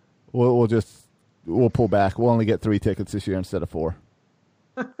we'll pull back. We'll only get 3 tickets this year instead of 4.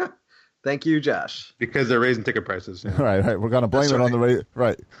 Thank you, Josh. Because they're raising ticket prices. Yeah. Right. We're going to blame it on the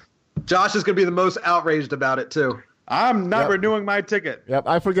right. Josh is going to be the most outraged about it too. I'm not renewing my ticket. Yep,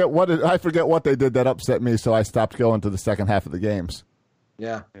 I forget what they did that upset me, so I stopped going to the second half of the games.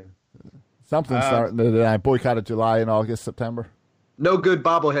 Yeah. Something starting. Then I boycotted July and August, September. No good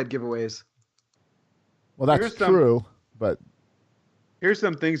bobblehead giveaways. Well, that's true, but here's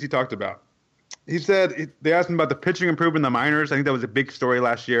some things he talked about. He said they asked him about the pitching improvement in the minors. I think that was a big story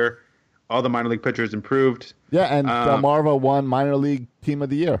last year. All the minor league pitchers improved. Yeah, and Delmarva won minor league team of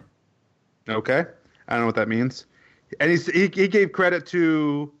the year. Okay, I don't know what that means. And he gave credit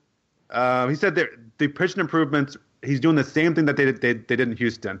to. He said that the pitching improvements. He's doing the same thing that they did in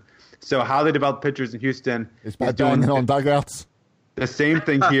Houston. So how they develop pitchers in Houston is by doing it on dugouts. The same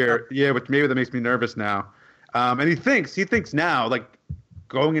thing here, which maybe that makes me nervous now. And he thinks now, like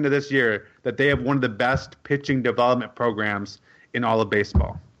going into this year, that they have one of the best pitching development programs in all of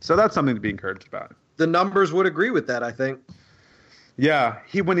baseball. So that's something to be encouraged about. The numbers would agree with that, I think. Yeah,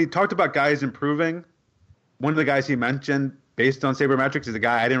 when he talked about guys improving, one of the guys he mentioned based on sabermetrics is a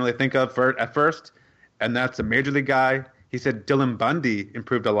guy I didn't really think of at first, and that's a major league guy. He said Dylan Bundy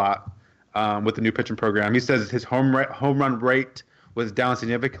improved a lot with the new pitching program. He says his home run rate was down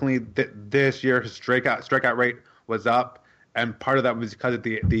significantly this year. His strikeout rate was up, and part of that was because of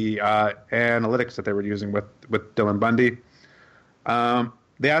the analytics that they were using with Dylan Bundy.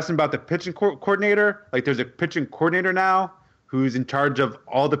 They asked him about the pitching coordinator. Like, there's a pitching coordinator now who's in charge of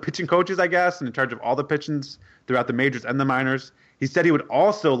all the pitching coaches, I guess, and in charge of all the pitchings throughout the majors and the minors. He said he would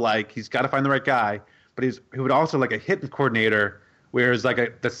also he's got to find the right guy, but he would also like a hitting coordinator, where it's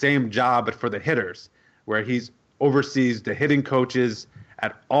like the same job but for the hitters, where he's oversees the hitting coaches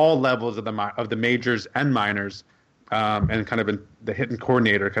at all levels of the majors and minors, and kind of the hitting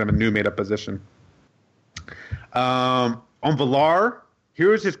coordinator, kind of a new made-up position. On Villar,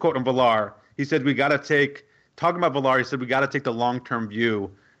 here's his quote on Villar. He said, talking about Villar, he said, we got to take the long-term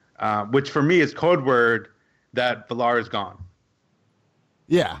view, which for me is code word that Villar is gone.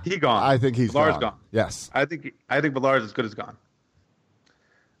 Yeah. He's gone. I think Villar's gone. Yes. I think Villar is as good as gone.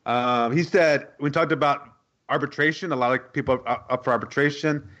 He said, we talked about arbitration, a lot of people are up for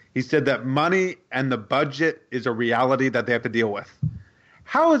arbitration. He said that money and the budget is a reality that they have to deal with.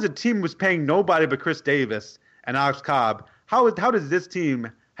 How is a team who's paying nobody but Chris Davis and Alex Cobb, how does this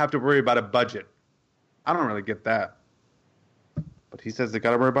team have to worry about a budget? I don't really get that. But he says they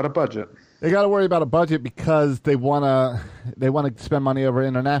got to worry about a budget. They got to worry about a budget because they want to spend money over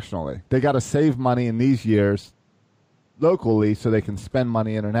internationally. They got to save money in these years locally so they can spend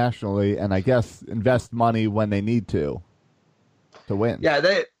money internationally and I guess invest money when they need to win. Yeah,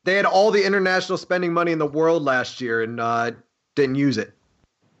 they had all the international spending money in the world last year and didn't use it.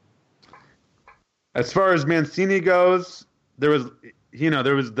 As far as Mancini goes, there was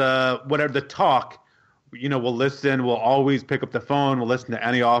the talk, we'll listen, we'll always pick up the phone, we'll listen to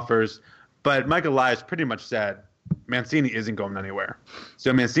any offers, but Mike Elias pretty much said Mancini isn't going anywhere.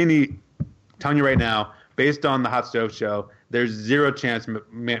 So Mancini, telling you right now, based on the Hot Stove Show, there's zero chance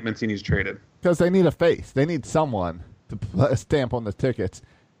Mancini's traded. Because they need a face. They need someone to put a stamp on the tickets.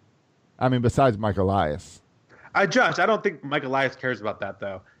 I mean, besides Mike Elias. Josh, I don't think Mike Elias cares about that,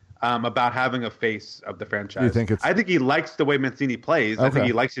 though, about having a face of the franchise. You think I think he likes the way Mancini plays. Okay. I think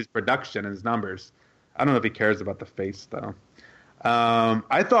he likes his production and his numbers. I don't know if he cares about the face, though.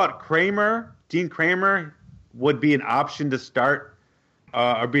 I thought Dean Kramer, would be an option to start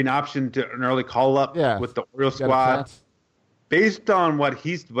or be an option to an early call-up with the Orioles squad. Based on what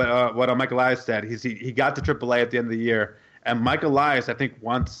Mike Elias said, he got to AAA at the end of the year, and Mike Elias, I think,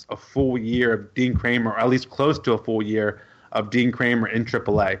 wants a full year of Dean Kramer, or at least close to a full year of Dean Kramer in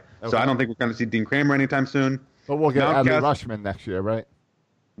AAA. Okay. So I don't think we're going to see Dean Kramer anytime soon. But we'll get Adley Rushman next year, right?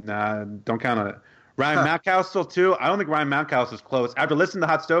 Nah, don't count on it. Ryan Mountcastle, too. I don't think Ryan Mountcastle is close. After listening to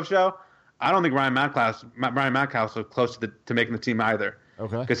the Hot Stove Show, I don't think Ryan Mountcastle is close to making the team either.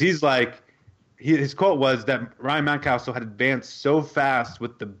 Okay. Because he's like, his quote was that Ryan Mountcastle had advanced so fast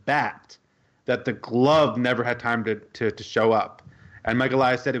with the bat that the glove never had time to show up. And Mike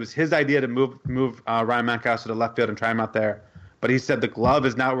Elias said it was his idea to move Ryan Mountcastle to left field and try him out there. But he said the glove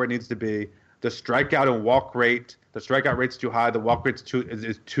is not where it needs to be. The strikeout and walk rate, the strikeout rate's too high. The walk rate's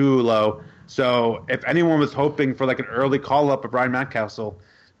is too low. So if anyone was hoping for like an early call-up of Ryan Mountcastle,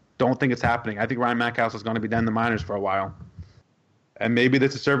 don't think it's happening. I think Ryan Mountcastle is going to be down in the minors for a while. And maybe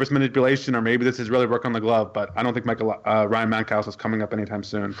this is service manipulation, or maybe this is really work on the glove. But I don't think Ryan Mountcastle is coming up anytime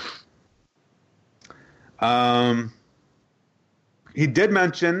soon. He did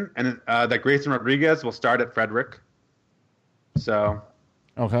mention that Grayson Rodriguez will start at Frederick. So,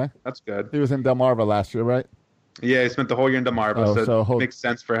 okay, that's good. He was in Delmarva last year, right? Yeah, he spent the whole year in Delmarva, so it makes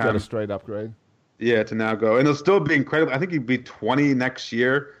sense for him. Get a straight upgrade. Yeah, to now go. And he'll still be incredible. I think he'd be 20 next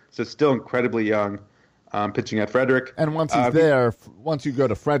year, so still incredibly young, pitching at Frederick. And once he's there, once you go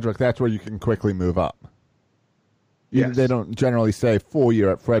to Frederick, that's where you can quickly move up. Yes. They don't generally say full year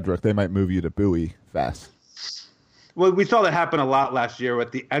at Frederick. They might move you to Bowie fast. Well, we saw that happen a lot last year.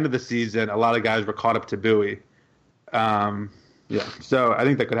 At the end of the season, a lot of guys were caught up to Bowie. Yeah, so I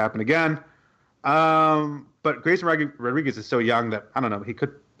think that could happen again. But Grayson Rodriguez is so young that, I don't know, he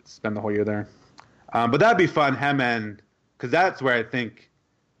could spend the whole year there. But that'd be fun, because that's where I think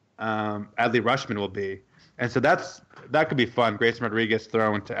Adley Rutschman will be. And so that could be fun, Grayson Rodriguez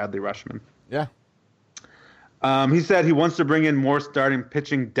throwing to Adley Rutschman. Yeah. He said he wants to bring in more starting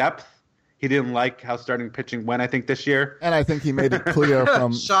pitching depth. He didn't like how starting pitching went, I think, this year. And I think he made it clear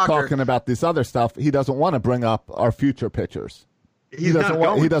from talking about this other stuff, he doesn't want to bring up our future pitchers. He doesn't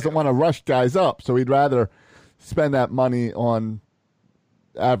want to rush guys up, so he'd rather spend that money on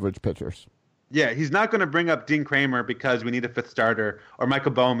average pitchers. Yeah, he's not going to bring up Dean Kramer because we need a fifth starter, or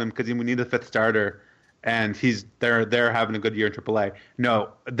Michael Bowman because we need a fifth starter, and they're having a good year in AAA. No,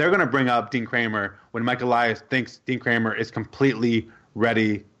 they're going to bring up Dean Kramer when Mike Elias thinks Dean Kramer is completely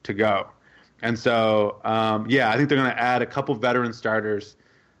ready to go. And so, I think they're going to add a couple veteran starters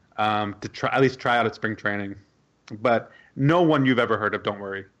to at least try out at spring training. But no one you've ever heard of, don't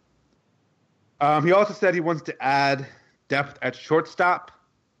worry. He also said he wants to add depth at shortstop,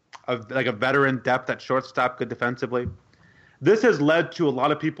 like a veteran depth at shortstop, good defensively. This has led to a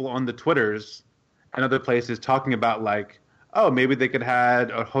lot of people on the Twitters and other places talking about like, oh, maybe they could add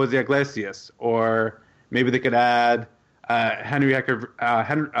a Jose Iglesias, or maybe they could add Henry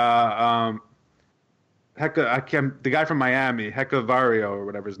the guy from Miami, Heckavario, or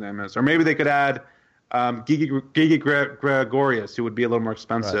whatever his name is. Or maybe they could add Gigi Gregorius, who would be a little more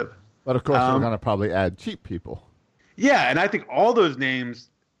expensive. Right. But, of course, we're going to probably add cheap people. Yeah, and I think all those names,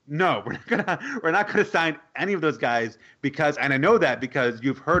 no, we're not gonna sign any of those guys because, and I know that because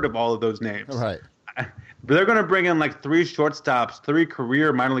you've heard of all of those names. Right. But they're going to bring in like three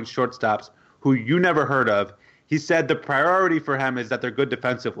career minor league shortstops who you never heard of. He said the priority for him is that they're good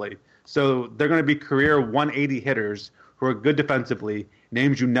defensively. So they're going to be career 180 hitters who are good defensively,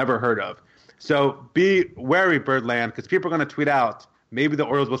 names you never heard of. So be wary, Birdland, because people are going to tweet out, maybe the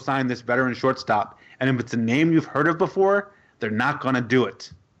Orioles will sign this veteran shortstop. And if it's a name you've heard of before, they're not going to do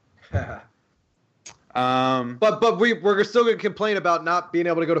it. But we're still going to complain about not being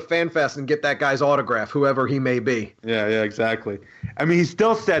able to go to FanFest and get that guy's autograph, whoever he may be. Yeah, exactly. I mean, he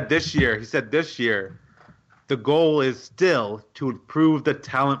still said this year, the goal is still to improve the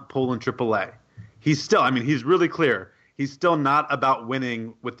talent pool in AAA. He's really clear. He's still not about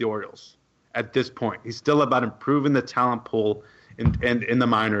winning with the Orioles at this point. He's still about improving the talent pool in the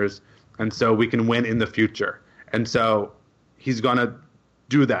minors, and so we can win in the future. And so he's going to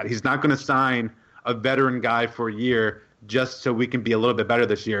do that. He's not going to sign a veteran guy for a year just so we can be a little bit better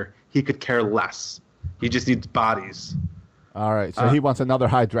this year. He could care less. He just needs bodies. All right, so he wants another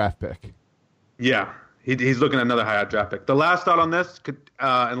high draft pick. Yeah. He's looking at another high draft pick. The last thought on this,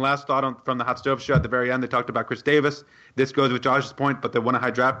 from the Hot Stove Show at the very end, they talked about Chris Davis. This goes with Josh's point, but they want a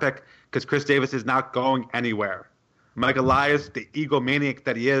high draft pick because Chris Davis is not going anywhere. Mike Elias, the egomaniac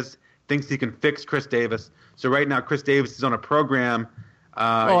that he is, thinks he can fix Chris Davis. So right now, Chris Davis is on a program.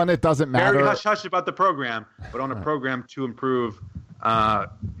 And it doesn't matter. Very hush-hush about the program, but on a program to improve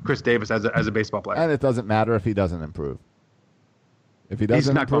Chris Davis as a baseball player. And it doesn't matter if he doesn't improve. He's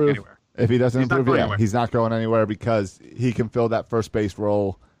not going anywhere. If he doesn't improve, he's not going anywhere because he can fill that first base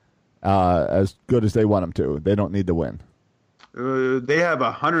role as good as they want him to. They don't need to win. They have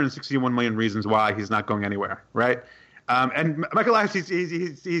 161 million reasons why he's not going anywhere, right? And Michael Elias,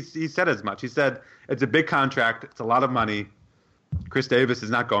 he said as much. He said it's a big contract. It's a lot of money. Chris Davis is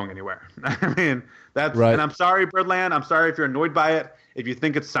not going anywhere. I mean, that's right. And I'm sorry, Birdland. I'm sorry if you're annoyed by it. If you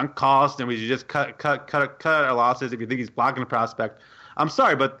think it's sunk cost and we should just cut our losses, if you think he's blocking a prospect, I'm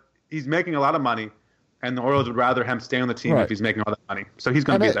sorry, but he's making a lot of money, and the Orioles would rather him stay on the team if he's making all that money. So he's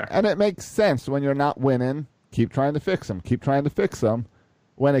going to be there. And it makes sense when you're not winning. Keep trying to fix them. Keep trying to fix them.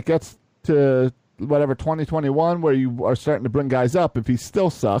 When it gets to whatever 2021, where you are starting to bring guys up, if he still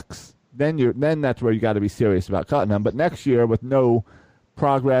sucks, then that's where you got to be serious about cutting him. But next year, with no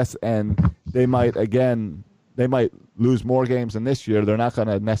progress, and they might lose more games than this year. They're not going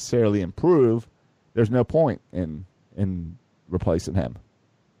to necessarily improve. There's no point in replacing him.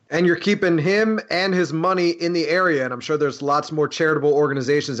 And you're keeping him and his money in the area, and I'm sure there's lots more charitable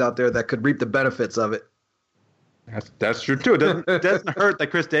organizations out there that could reap the benefits of it. That's true, too. It doesn't hurt that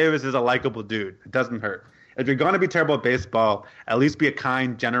Chris Davis is a likable dude. It doesn't hurt. If you're going to be terrible at baseball, at least be a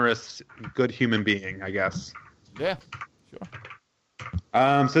kind, generous, good human being, I guess. Yeah,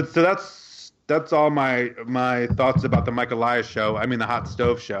 sure. So that's all my thoughts about the Mike Elias show. I mean, the Hot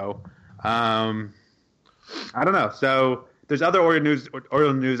Stove show. I don't know. So there's other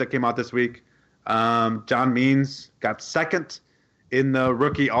Oriole news that came out this week. John Means got second in the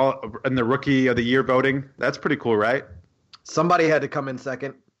rookie of the year voting. That's pretty cool, right? Somebody had to come in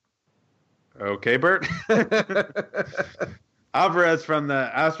second. Okay, Bert. Alvarez from the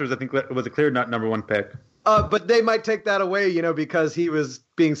Astros, I think, was a clear number one pick. But they might take that away, because he was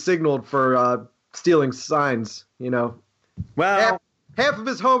being signaled for stealing signs, Well, half of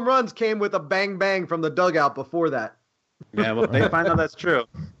his home runs came with a bang bang from the dugout before that. Yeah, well, they find out that's true.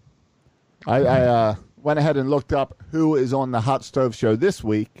 I went ahead and looked up who is on the Hot Stove show this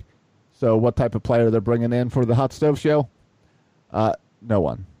week. So what type of player they're bringing in for the Hot Stove show? No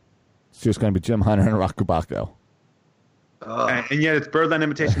one. It's just going to be Jim Hunter and Rock Kubaco. And yet it's Birdland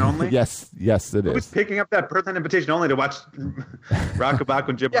invitation only? Yes, it is. Who's picking up that Birdland invitation only to watch Rock Kubaco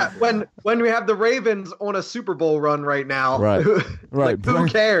and Jim Yeah, Hunter? when we have the Ravens on a Super Bowl run right now, Right. Who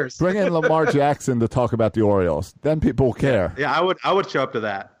cares? Bring in Lamar Jackson to talk about the Orioles. Then people will care. Yeah, I would show up to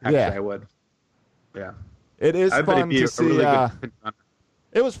that. Actually, I would. Yeah. It is fun to see. Really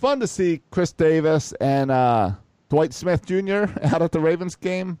it was fun to see Chris Davis and Dwight Smith Jr. out at the Ravens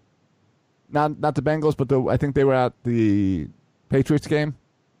game. Not the Bengals, but I think they were at the Patriots game.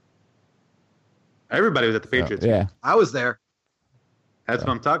 Everybody was at the Patriots game. Yeah. I was there. That's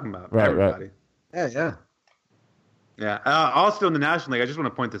what I'm talking about. Right, Everybody. right. Yeah. Yeah. Also in the National League, I just want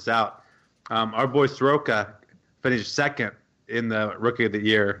to point this out. Our boy Soroka finished second in the Rookie of the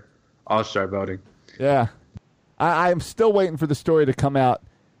Year All-Star voting. Yeah. I'm still waiting for the story to come out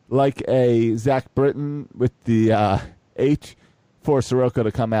like a Zach Britton with the H for Soroka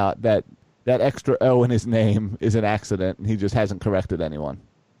to come out that extra O in his name is an accident and he just hasn't corrected anyone.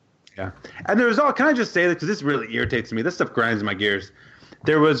 Yeah. And there was can I just say that because this really irritates me. This stuff grinds my gears.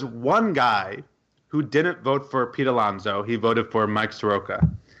 There was one guy who didn't vote for Pete Alonso. He voted for Mike Soroka.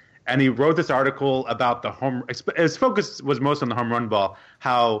 And he wrote this article about his focus was most on the home run ball,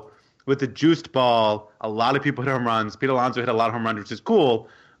 how with the juiced ball, a lot of people hit home runs. Pete Alonso hit a lot of home runs, which is cool.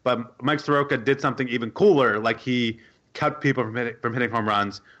 But Mike Soroka did something even cooler, like he kept people from hitting home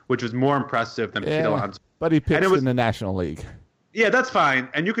runs, which was more impressive than Pete Alonso. But he pitched in the National League. Yeah, that's fine.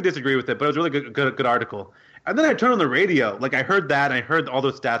 And you could disagree with it, but it was a really good article. And then I turned on the radio. Like, I heard that, and I heard all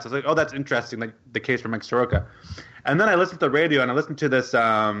those stats. I was like, oh, that's interesting, like the case for Mike Soroka. And then I listened to the radio, and I listened to this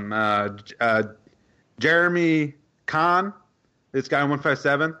Jeremy Kahn, this guy on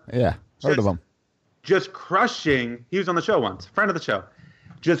 157. Yeah, heard of him. Just crushing. He was on the show once, friend of the show.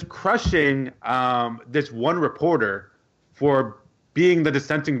 Just crushing this one reporter for being the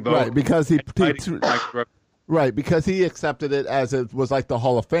dissenting vote. Right, because because he accepted it as it was like the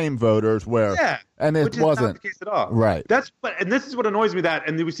Hall of Fame voters and it which is wasn't not the case at all. Right. And this is what annoys me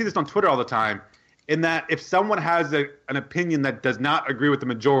and we see this on Twitter all the time, in that if someone has an opinion that does not agree with the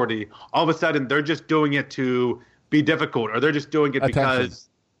majority, all of a sudden they're just doing it to be difficult, or they're just doing it because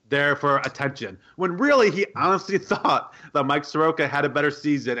they're for attention. When really he honestly thought that Mike Soroka had a better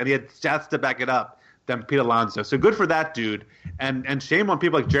season and he had stats to back it up than Pete Alonso. So good for that dude. And shame on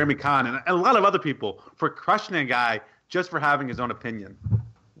people like Jeremy Kahn and a lot of other people for crushing a guy just for having his own opinion.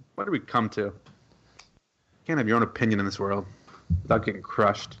 What do we come to? You can't have your own opinion in this world without getting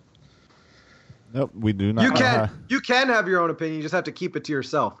crushed. Nope, we do not. You can have your own opinion. You just have to keep it to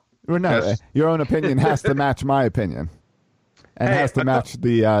yourself. No, your own opinion has to match my opinion. And has to match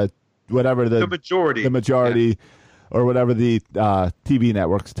the whatever the majority, or whatever the TV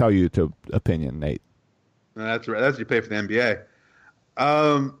networks tell you to opinionate. That's right. That's what you pay for the NBA.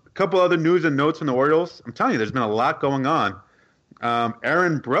 A couple other news and notes from the Orioles. I'm telling you, there's been a lot going on.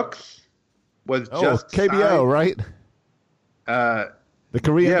 Aaron Brooks was just KBO, signed, right? The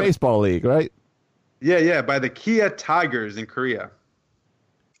Korean Baseball League, right? Yeah, by the Kia Tigers in Korea.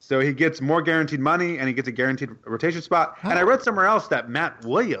 So he gets more guaranteed money, and he gets a guaranteed rotation spot. And I read somewhere else that Matt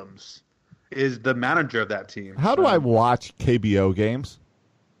Williams is the manager of that team. How do I watch KBO games?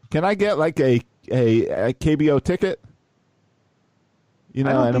 Can I get like a KBO ticket? You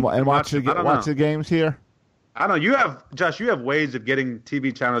know, and watch the games here? I don't know. Josh, you have ways of getting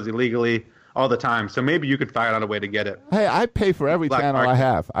TV channels illegally all the time, so maybe you could find out a way to get it. Hey, I pay for every channel market. I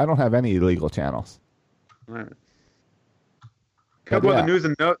have. I don't have any illegal channels. All right. Couple of the news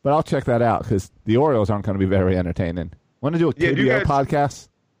and notes. But I'll check that out because the Orioles aren't going to be very entertaining. Want to do a KBO podcast?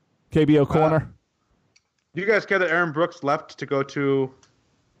 KBO Corner? Do you guys care that Aaron Brooks left to go to...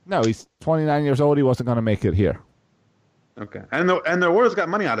 No, he's 29 years old. He wasn't going to make it here. Okay. And the Orioles got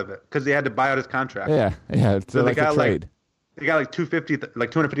money out of it because they had to buy out his contract. Yeah. It's so like a trade. They got like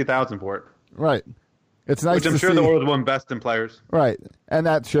 $250,000 for it. Right. It's nice Which I'm sure the Orioles will invest in players. Right. And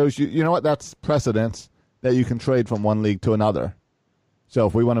that shows you know what? That's precedence that you can trade from one league to another. So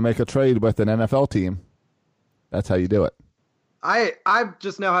if we want to make a trade with an NFL team, that's how you do it. I've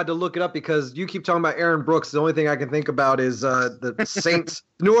just now had to look it up because you keep talking about Aaron Brooks. The only thing I can think about is the Saints,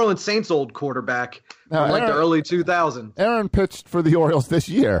 New Orleans Saints old quarterback from the early 2000s. Aaron pitched for the Orioles this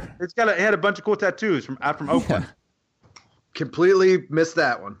year. He had a bunch of cool tattoos from Oakland. Yeah. Completely missed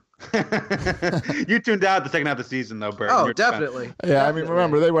that one. You tuned out the second half of the season, though, Bert. Oh, definitely. Yeah, Definitely. I mean,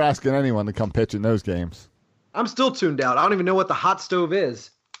 remember, they were asking anyone to come pitch in those games. I'm still tuned out. I don't even know what the hot stove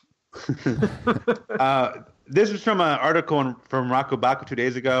is. This was from an article from Rakubaka 2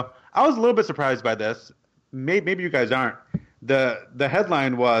 days ago. I was a little bit surprised by this. Maybe you guys aren't. The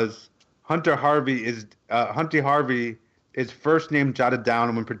headline was Hunter Harvey is first name jotted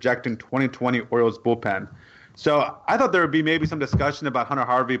down when projecting 2020 Orioles bullpen. So I thought there would be maybe some discussion about Hunter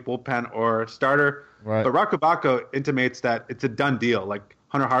Harvey bullpen or starter. Right. But Rakubaka intimates that it's a done deal. Like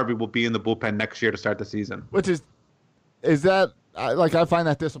Hunter Harvey will be in the bullpen next year to start the season. Which is that I find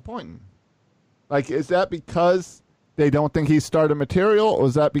that disappointing. Like, is that because they don't think he's starter material, or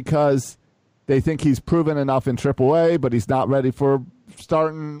is that because they think he's proven enough in AAA, but he's not ready for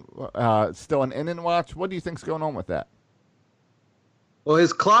starting, still an inning watch? What do you think's going on with that? Well,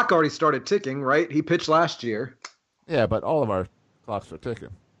 his clock already started ticking, right? He pitched last year. Yeah, but all of our clocks are ticking.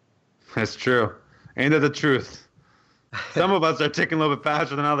 That's true. Ain't that the truth? Some of us are ticking a little bit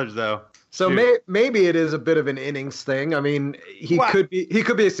faster than others, though. So maybe it is a bit of an innings thing. I mean, he could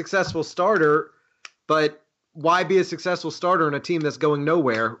be a successful starter, but why be a successful starter in a team that's going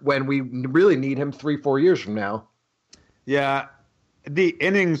nowhere when we really need him 3-4 years from now? Yeah, the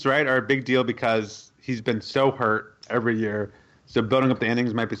innings, right, are a big deal because he's been so hurt every year. So building up the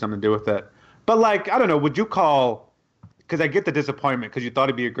innings might be something to do with it. But, like, I don't know, would you call – because I get the disappointment because you thought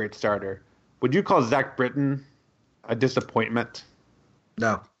he'd be a great starter. Would you call Zach Britton a disappointment?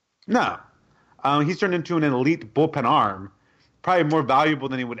 No. No. He's turned into an elite bullpen arm, probably more valuable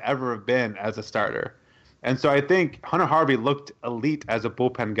than he would ever have been as a starter. And so I think Hunter Harvey looked elite as a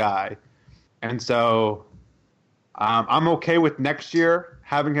bullpen guy. And so I'm okay with next year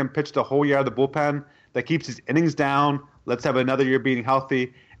having him pitch the whole year out of the bullpen. That keeps his innings down. Let's have another year being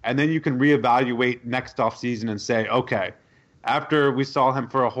healthy. And then you can reevaluate next offseason and say, okay, after we saw him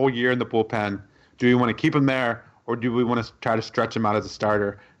for a whole year in the bullpen, do we want to keep him there? Or do we want to try to stretch him out as a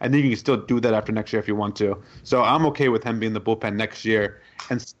starter? And then you can still do that after next year if you want to. So I'm okay with him being the bullpen next year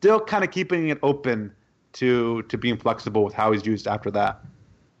and still kind of keeping it open to being flexible with how he's used after that.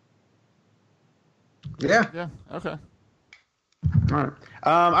 Yeah. Yeah, okay. All right.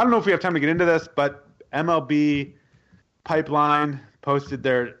 I don't know if we have time to get into this, but MLB Pipeline posted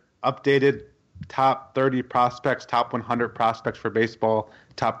their updated top 30 prospects, top 100 prospects for baseball,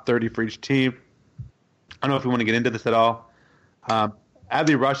 top 30 for each team. I don't know if we want to get into this at all. Adley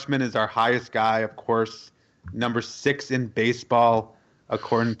Rutschman is our highest guy, of course, number 6 in baseball,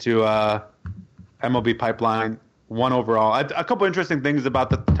 according to MLB Pipeline, 1 overall. A couple interesting things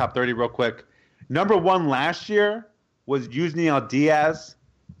about the top 30 real quick. Number 1 last year was Yusniel Diaz.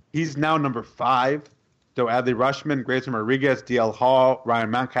 He's now number 5. So Adley Rutschman, Grayson Rodriguez, DL Hall,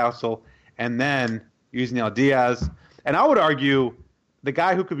 Ryan Mountcastle, and then Yusniel Diaz. And I would argue the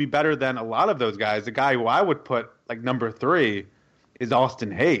guy who could be better than a lot of those guys, the guy who I would put like number 3, is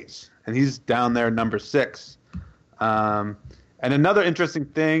Austin Hayes, and he's down there number 6. And another interesting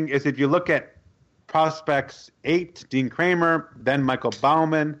thing is if you look at prospects 8, Dean Kramer, then Michael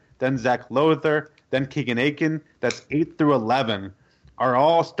Baumann, then Zach Lothar, then Keegan Aiken, that's 8 through 11, are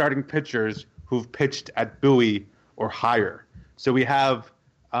all starting pitchers who've pitched at Bowie or higher. So we have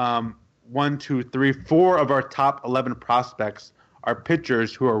 4 of our top 11 prospects are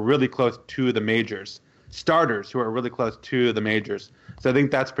pitchers who are really close to the majors, starters who are really close to the majors. So I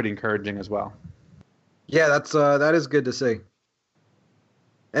think that's pretty encouraging as well. Yeah, that is good to see.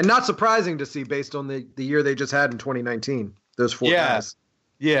 And not surprising to see based on the year they just had in 2019. Those four guys.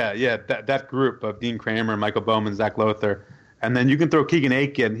 Yeah. That group of Dean Kramer, Michael Bowman, Zach Lothar. And then you can throw Keegan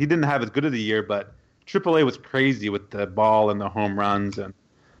Aiken. He didn't have as good of a year, but AAA was crazy with the ball and the home runs. And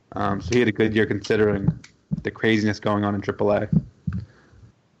so he had a good year considering the craziness going on in AAA.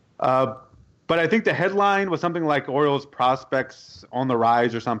 But I think the headline was something like Orioles prospects on the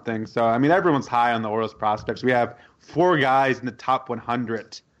rise or something. So, I mean, everyone's high on the Orioles prospects. We have 4 guys in the top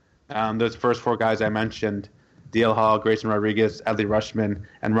 100. Those first 4 guys I mentioned, DL Hall, Grayson Rodriguez, Adley Rushman,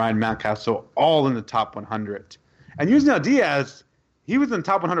 and Ryan Mountcastle, all in the top 100. And Yusniel Diaz, he was in the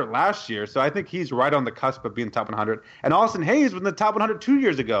top 100 last year, so I think he's right on the cusp of being top 100. And Austin Hayes was in the top 100 2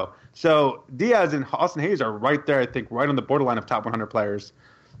 years ago. So Diaz and Austin Hayes are right there, I think, right on the borderline of top 100 players.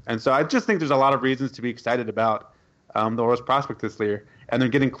 And so I just think there's a lot of reasons to be excited about the Orioles prospect this year. And they're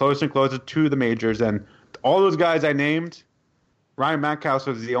getting closer and closer to the majors. And all those guys I named, Ryan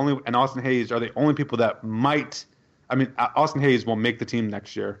Mountcastle is the only, and Austin Hayes are the only people that might. I mean, Austin Hayes will make the team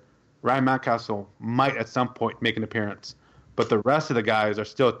next year. Ryan Mountcastle might at some point make an appearance. But the rest of the guys are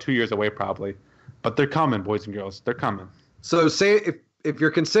still 2 years away probably. But they're coming, boys and girls. They're coming. So say if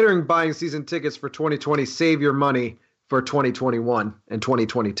you're considering buying season tickets for 2020, save your money for 2021 and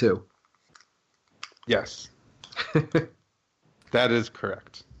 2022. Yes. That is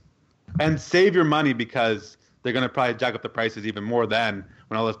correct. And save your money because they're going to probably jack up the prices even more then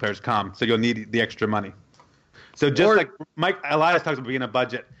when all those players come. So you'll need the extra money. So just like Mike Elias talks about being a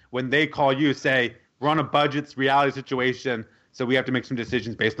budget, when they call you, say, we're on a budget reality situation, so we have to make some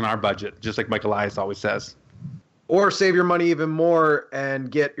decisions based on our budget, just like Mike Elias always says. Or save your money even more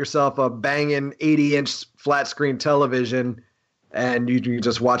and get yourself a banging 80-inch flat screen television, and you can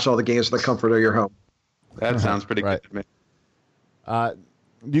just watch all the games from the comfort of your home. That sounds pretty good to me.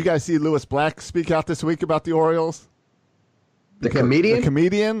 Do you guys see Lewis Black speak out this week about the Orioles? The comedian? The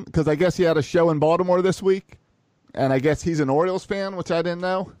comedian, because I guess he had a show in Baltimore this week, and I guess he's an Orioles fan, which I didn't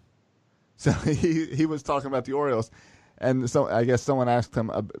know. So he was talking about the Orioles. And so I guess someone asked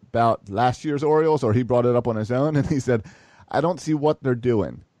him about last year's Orioles, or he brought it up on his own, and he said, I don't see what they're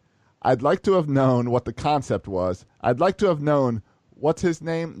doing. I'd like to have known what the concept was. I'd like to have known, what's his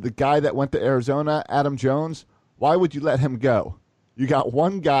name? The guy that went to Arizona, Adam Jones. Why would you let him go? You got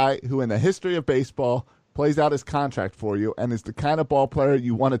one guy who in the history of baseball plays out his contract for you and is the kind of ball player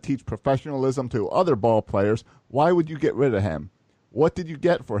you want to teach professionalism to other ball players. Why would you get rid of him? What did you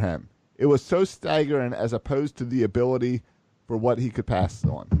get for him? It was so staggering as opposed to the ability for what he could pass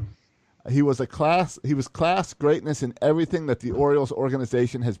on. He was class greatness in everything that the Orioles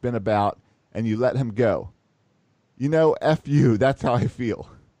organization has been about, and you let him go. You know, F you, that's how I feel.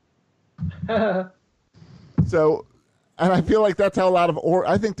 So, and I feel like that's how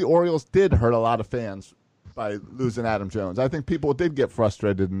I think the Orioles did hurt a lot of fans by losing Adam Jones. I think people did get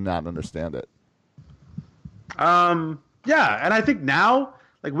frustrated and not understand it. Yeah, and I think now,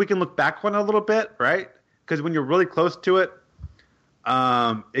 like, we can look back on it a little bit, right? Because when you're really close to it,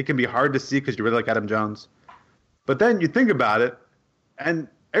 it can be hard to see because you really like Adam Jones. But then you think about it, and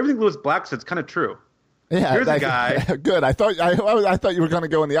everything Lewis Black said is kind of true. Yeah, here's a guy. Good. I thought you were going to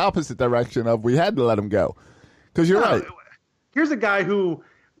go in the opposite direction of we had to let him go. Because you're right. Here's a guy who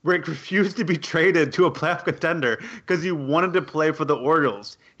refused to be traded to a playoff contender because he wanted to play for the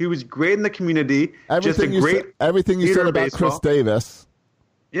Orioles. He was great in the community. Everything you said about Chris Davis.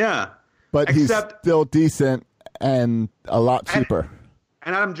 Yeah. But he's still decent and a lot cheaper.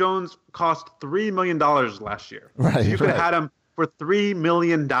 And Adam Jones cost $3 million last year. Right. So you could have had him for $3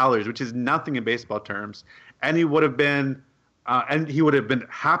 million, which is nothing in baseball terms. And he would have been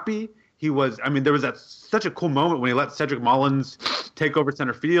happy. There was such a cool moment when he let Cedric Mullins take over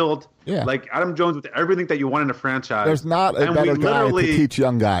center field. Yeah. Like Adam Jones with everything that you want in a franchise. There's not a better guy to teach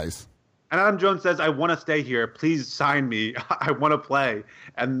young guys. And Adam Jones says, I want to stay here. Please sign me. I want to play.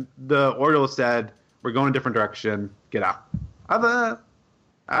 And the Orioles said, we're going a different direction. Get out. I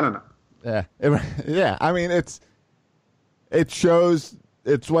don't know. Yeah. Yeah. I mean, it shows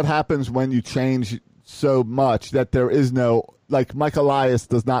it's what happens when you change so much that there is no, like Mike Elias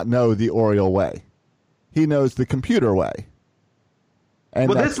does not know the Oriole way. He knows the computer way.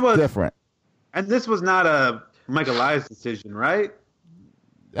 And that's different. And this was not a Mike Elias decision, right?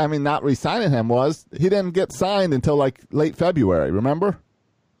 I mean, not re-signing him was. He didn't get signed until like late February, remember?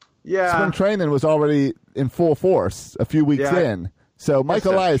 Yeah. Spring training was already in full force a few weeks in. So Mike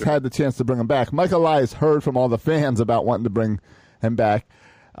Elias had the chance to bring him back. Mike Elias heard from all the fans about wanting to bring him back.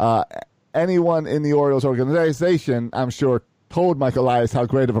 Anyone in the Orioles organization, I'm sure, told Mike Elias how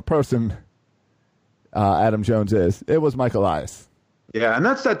great of a person Adam Jones is. It was Mike Elias. Yeah, and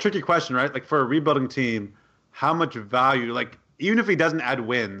that's that tricky question, right? Like for a rebuilding team, how much value, like even if he doesn't add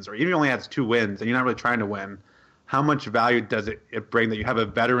wins, or even if he only adds 2 wins, and you're not really trying to win, how much value does it bring that you have a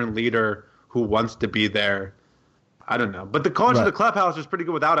veteran leader who wants to be there? I don't know. But the culture of the clubhouse was pretty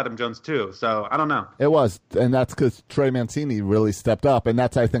good without Adam Jones, too. So, I don't know. It was. And that's because Trey Mancini really stepped up. And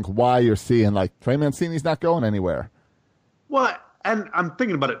that's, I think, why you're seeing, like, Trey Mancini's not going anywhere. Well, and I'm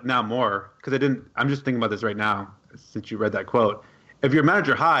thinking about it now more because I'm just thinking about this right now since you read that quote. If you're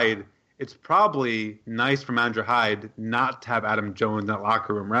Manager Hyde, it's probably nice for Manager Hyde not to have Adam Jones in that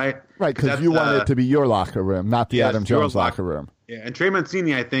locker room, right? Right, because you want it to be your locker room, not the Adam Jones locker room. Yeah, and Trey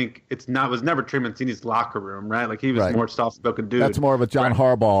Mancini, I think was never Trey Mancini's locker room, right? Like he was more soft-spoken dude. That's more of a John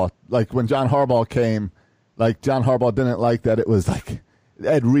Harbaugh. Like when John Harbaugh came, like John Harbaugh didn't like that it was like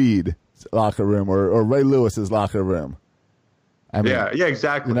Ed Reed's locker room or Ray Lewis's locker room. I mean, yeah,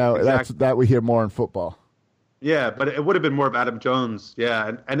 exactly. You know, exactly. that we hear more in football. Yeah, but it would have been more of Adam Jones.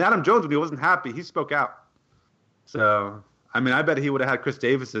 Yeah, and Adam Jones, when he wasn't happy, he spoke out. So, I mean, I bet he would have had Chris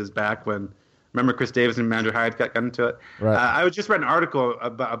Davis's back when. Remember Chris Davis and Manager Hyde got into it? Right. I just read an article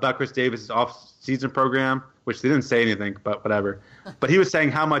about Chris Davis's off-season program, which they didn't say anything, but whatever. But he was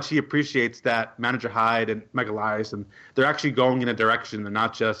saying how much he appreciates that Manager Hyde and Michael Elias, and they're actually going in a direction. They're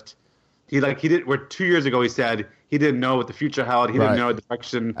not just where 2 years ago he said he didn't know what the future held. He didn't know the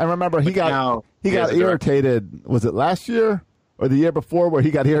direction. I remember he got irritated. Was it last year or the year before where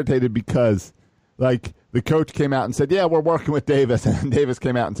he got irritated because like the coach came out and said, "Yeah, we're working with Davis," and Davis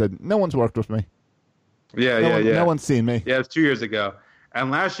came out and said, "No one's worked with me. No one's seen me." Yeah, it was 2 years ago.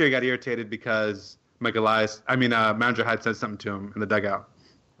 And last year he got irritated because Manager Hyde said something to him in the dugout.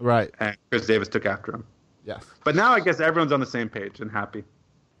 Right. And Chris Davis took after him. Yes. But now I guess everyone's on the same page and happy.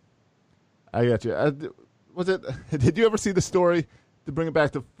 I got you. Did you ever see the story, to bring it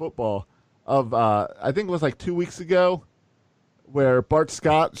back to football, of I think it was like 2 weeks ago, where Bart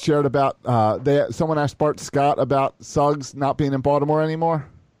Scott shared about someone asked Bart Scott about Suggs not being in Baltimore anymore?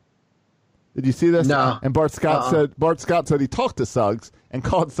 Did you see this? No. And Bart Scott said he talked to Suggs and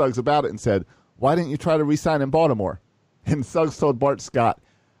called Suggs about it and said, "Why didn't you try to re-sign in Baltimore?" And Suggs told Bart Scott,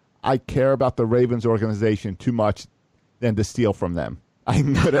 "I care about the Ravens organization too much than to steal from them. I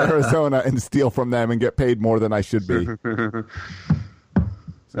can go to Arizona and steal from them and get paid more than I should be."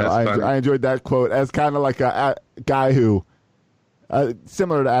 So I enjoyed that quote as kind of like a guy who,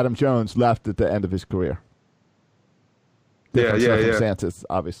 similar to Adam Jones, left at the end of his career. Different circumstances,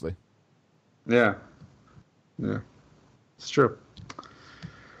 obviously. Yeah. It's true.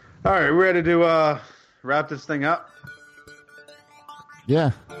 All right, we're ready to wrap this thing up?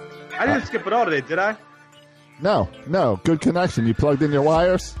 Yeah. I didn't skip it all today, did I? No. Good connection. You plugged in your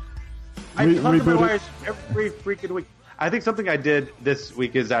wires? I plug in my wires every freaking week. I think something I did this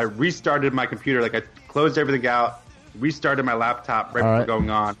week is I restarted my computer. Like I closed everything out, restarted my laptop before going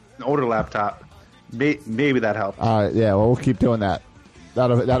on. An older laptop. Maybe that helped. All right, yeah, well, we'll keep doing that.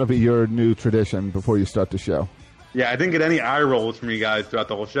 That'll be your new tradition before you start the show. Yeah, I didn't get any eye rolls from you guys throughout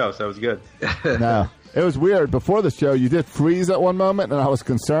the whole show, so it was good. No. It was weird. Before the show, you did freeze at one moment, and I was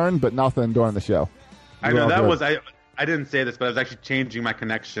concerned, but nothing during the show. I know that was I didn't say this, but I was actually changing my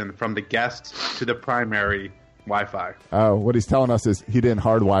connection from the guest to the primary Wi-Fi. Oh, what he's telling us is he didn't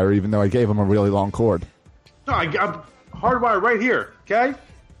hardwire, even though I gave him a really long cord. No, I'm hardwired right here. Okay.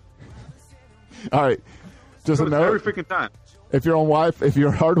 All right. Just a note. Every freaking time. If you're on Wi-Fi, if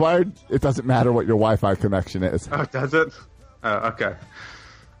you're hardwired, it doesn't matter what your Wi-Fi connection is. Oh, does it? Okay.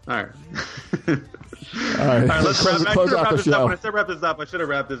 All right. All right. Let's close out the show. When I said wrap this up, I should have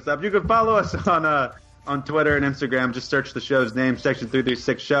wrapped this up. You can follow us on Twitter and Instagram. Just search the show's name, Section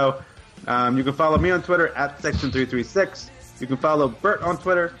 336 Show. You can follow me on Twitter at Section 336. You can follow Bert on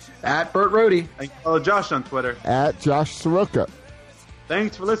Twitter at Bert Rohde. And you can follow Josh on Twitter at Josh Soroka.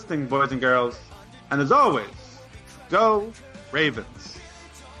 Thanks for listening, boys and girls. And as always, go Ravens.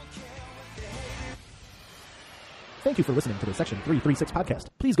 Thank you for listening to the Section 336 podcast.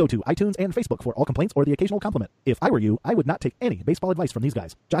 Please go to iTunes and Facebook for all complaints or the occasional compliment. If I were you, I would not take any baseball advice from these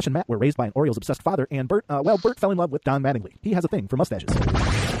guys. Josh and Matt were raised by an Orioles-obsessed father, and Bert fell in love with Don Mattingly. He has a thing for mustaches.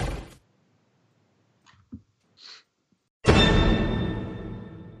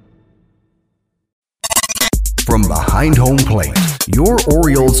 From behind home plate, your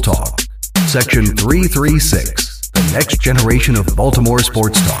Orioles talk. Section 336, the next generation of Baltimore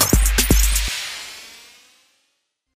sports talk.